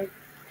 so I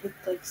could,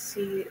 like,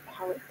 see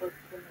how it looked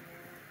in the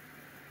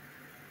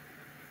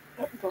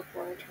mirror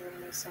before I turned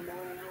my summer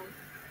around.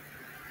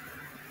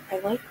 I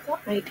like the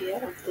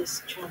idea of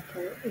this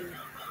jumper in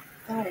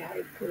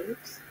thigh-high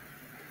boots.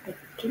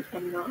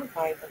 I'm not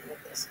vibing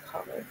with this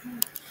color.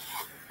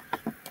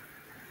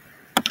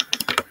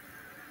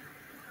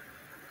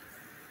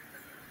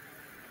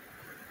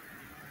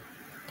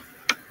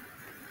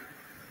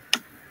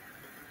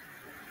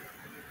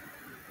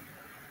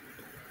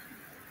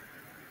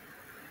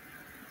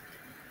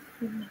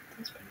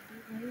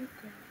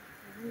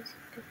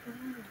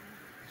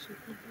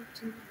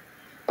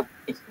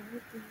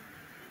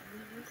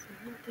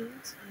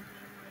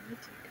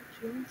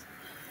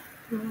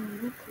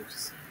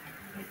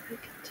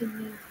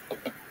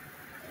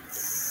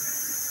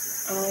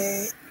 I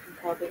am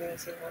probably going to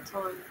sing that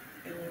song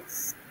in a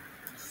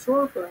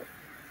short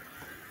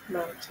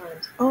amount of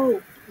times.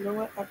 Oh, you know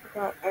what? I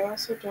forgot. I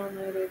also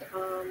downloaded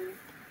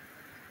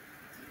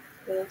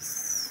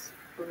this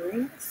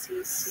Ring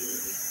CC.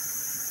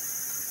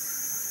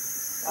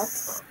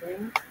 That's not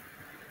Ring.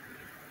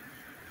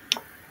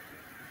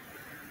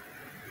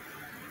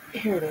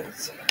 Here it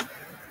is.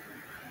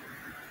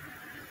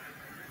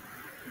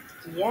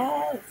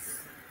 Yes!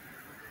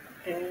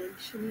 And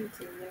she needs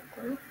a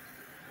necklace.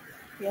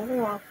 The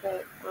other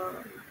outfit,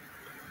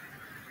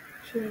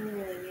 she didn't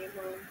really need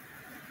one.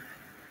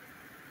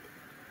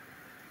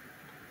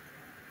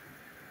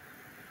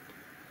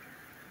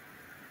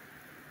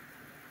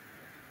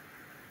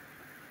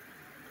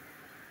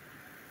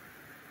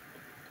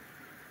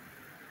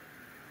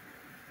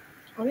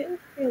 I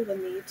didn't feel the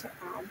need to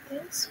add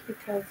this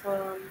because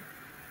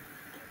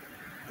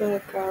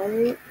the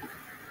gallery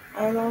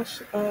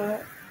eyelash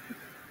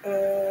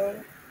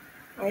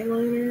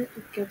eyeliner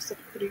gives a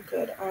pretty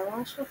good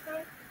eyelash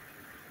effect.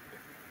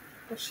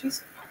 But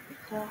she's a party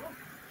girl.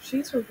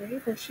 She's a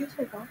raver. She's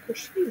a rocker.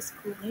 She's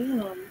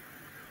glam.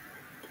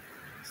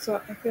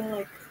 So I feel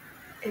like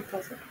it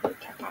doesn't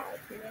hurt to add,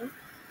 you know?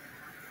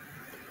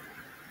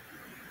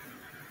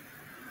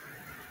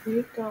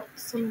 We've got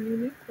some new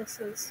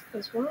necklaces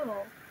as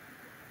well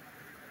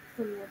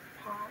from this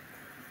pack.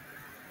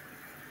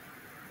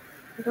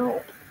 I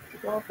don't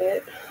love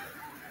it.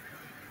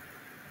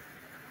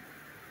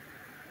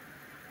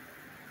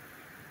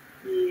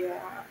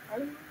 Yeah,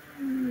 I'm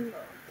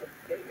not the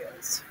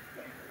biggest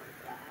fan of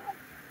that.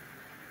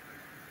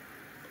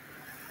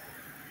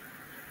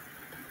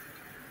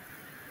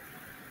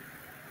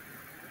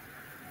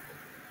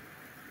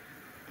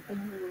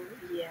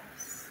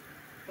 Yes,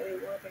 I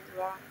love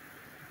that.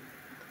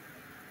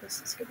 This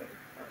is gonna be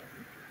fun.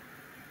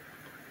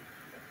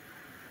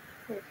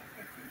 Okay.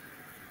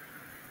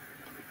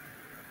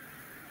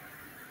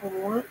 I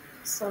want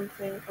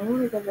something. I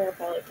want to go bare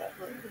belly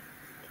button.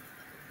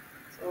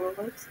 So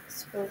let's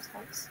expose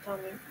that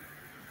stomach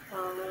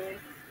by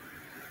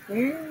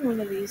wearing one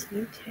of these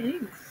new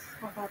tanks.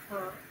 How about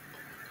that?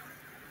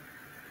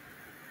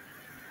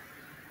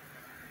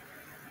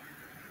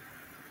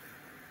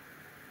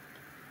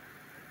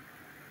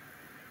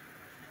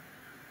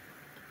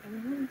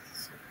 I'm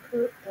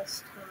skirt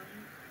this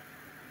time.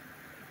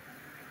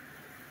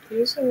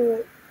 These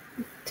are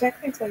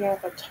technically I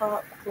have a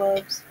top,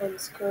 gloves, and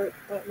skirt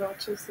that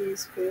matches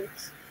these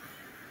boots,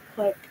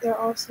 but they're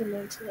also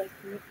meant to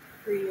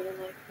for you to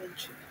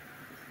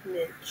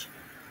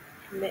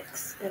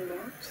mix and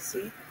match.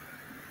 See?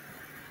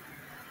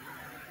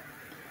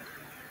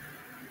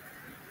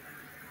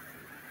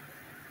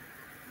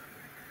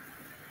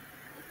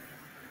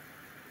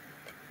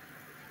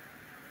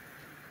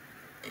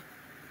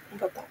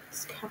 But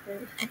that's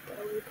covered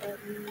belly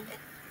button.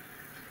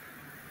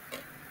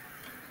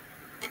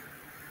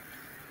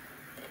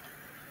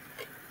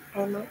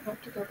 I might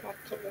have to go back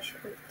to the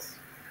shirts.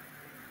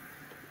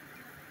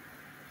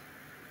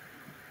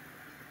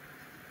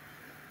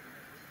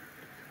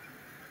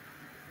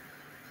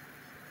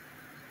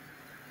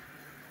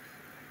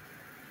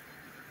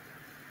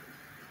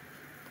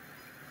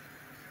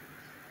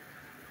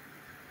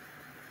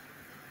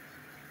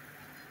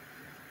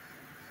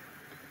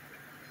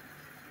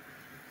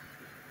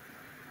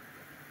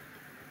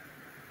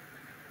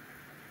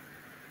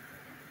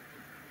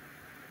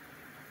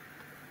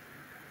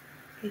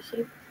 I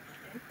keep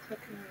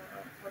clicking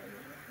that one.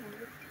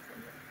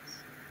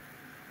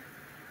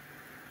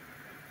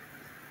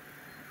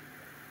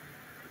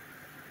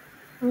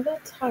 Oh,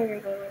 that's higher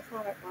than I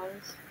thought it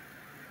was.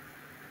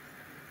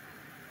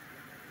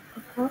 I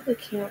probably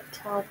can't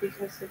tell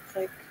because it's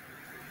like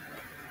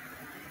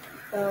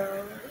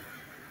the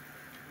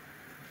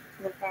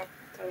fact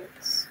that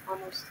it's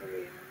almost 3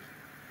 a.m.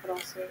 but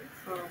also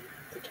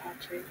the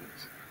tattoos.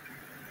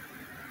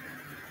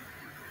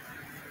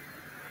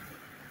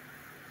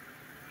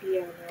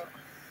 Yeah,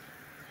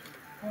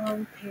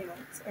 no.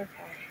 Pants. Okay.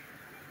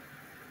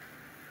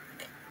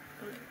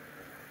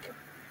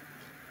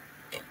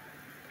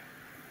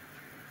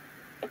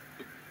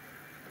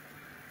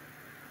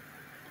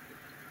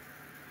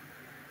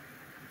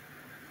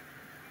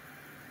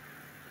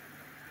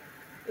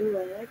 Ooh, I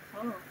like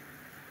that.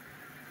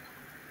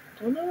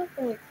 Don't know if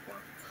I like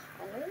that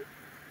color.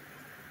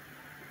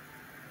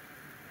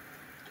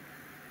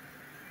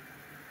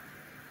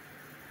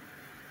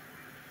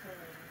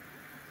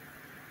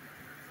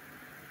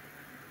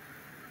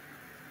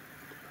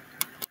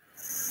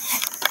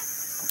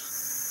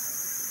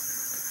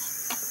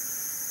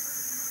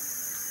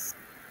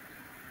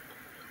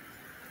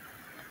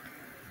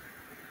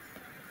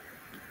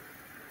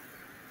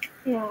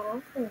 Yeah,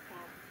 I'll go with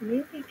that.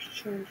 Maybe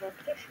change up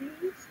the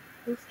shoes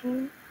this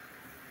time.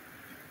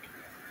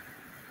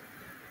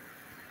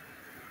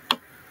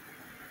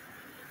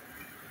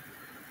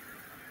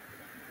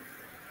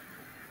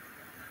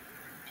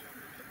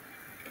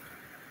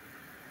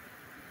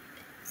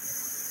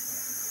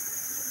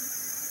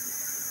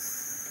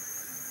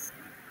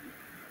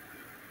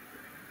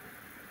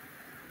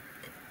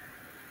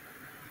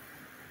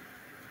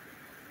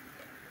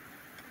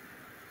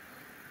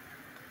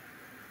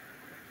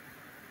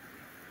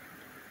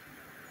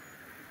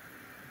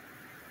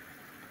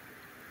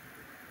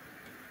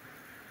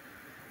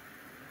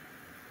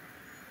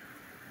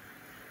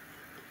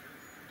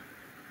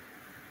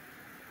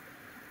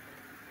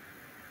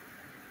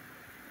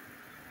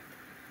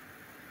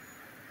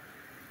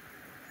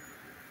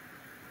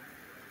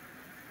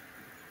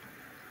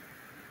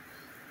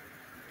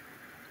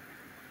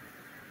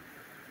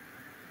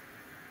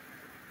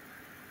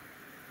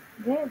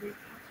 There we go.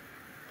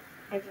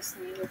 I just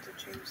needed to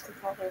change the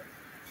color.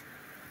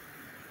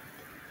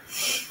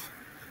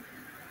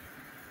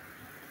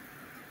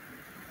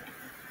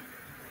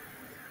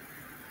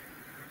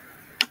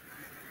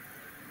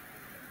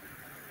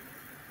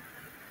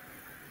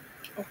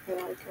 I feel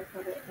like I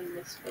got it in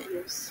this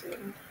video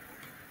soon.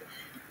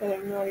 And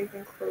I'm not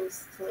even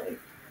close to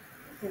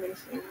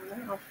finishing the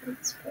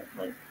outfits,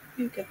 but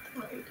you get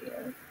the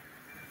idea.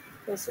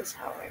 This is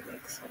how I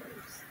make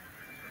sense.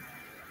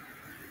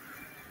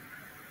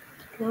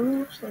 I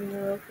don't actually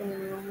know if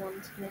anyone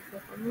wants to make a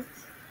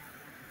comments.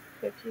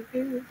 If you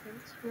do,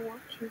 thanks for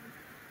watching.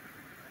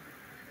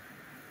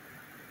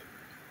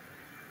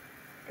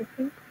 I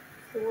think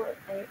before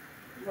I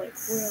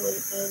really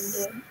end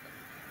it,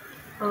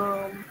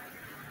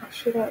 I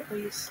should at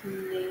least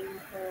name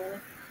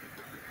her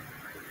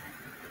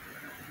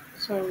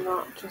so I'm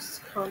not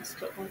just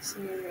constantly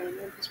singing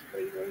random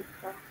pretty great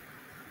crap.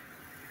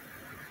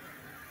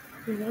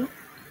 You know?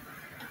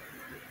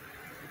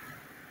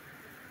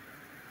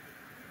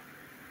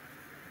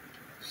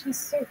 She's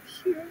so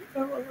cute. I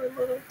love her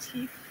little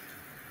teeth.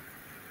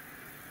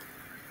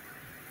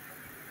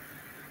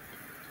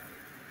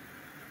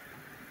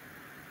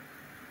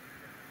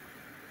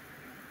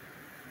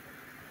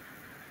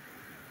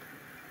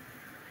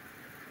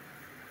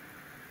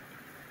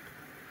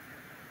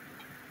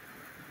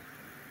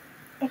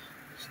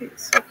 She's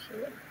so cute.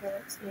 Okay,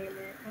 let's name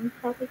her. I'm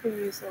probably going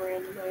to use the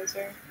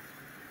randomizer.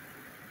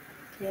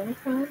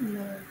 Danica?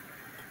 No.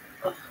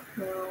 Ugh,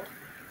 no.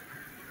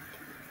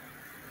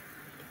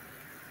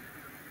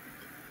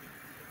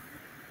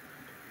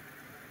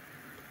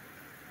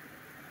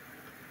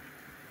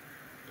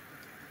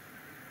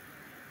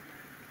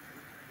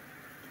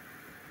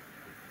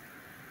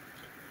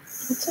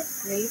 What's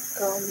a great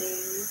girl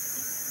name?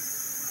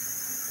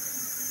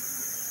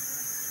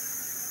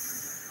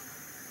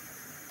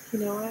 You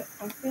know what?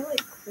 I feel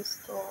like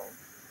Crystal.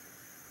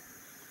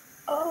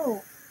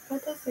 Oh,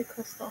 that does say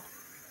Crystal.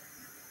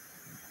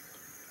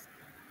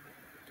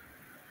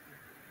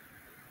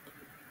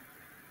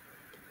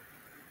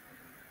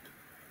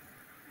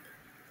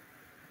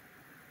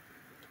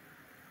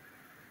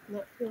 And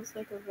that feels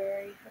like a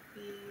very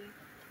happy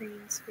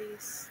green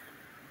space,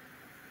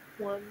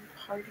 one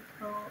party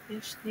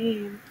girl-ish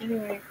name.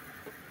 Anyway,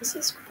 this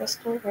is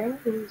Crystal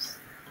Rose.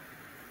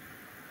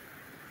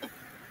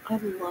 I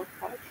love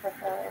that for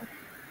her.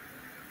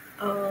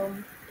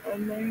 I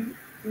might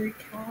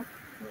recap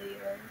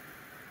later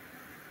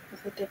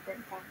with a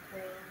different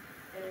background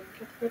and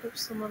get rid of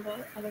some of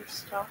the other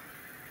stuff.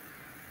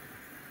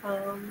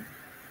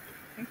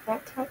 Like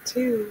that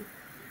tattoo,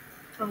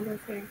 other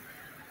thing.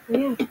 But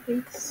yeah,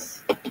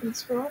 thanks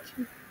for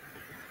watching.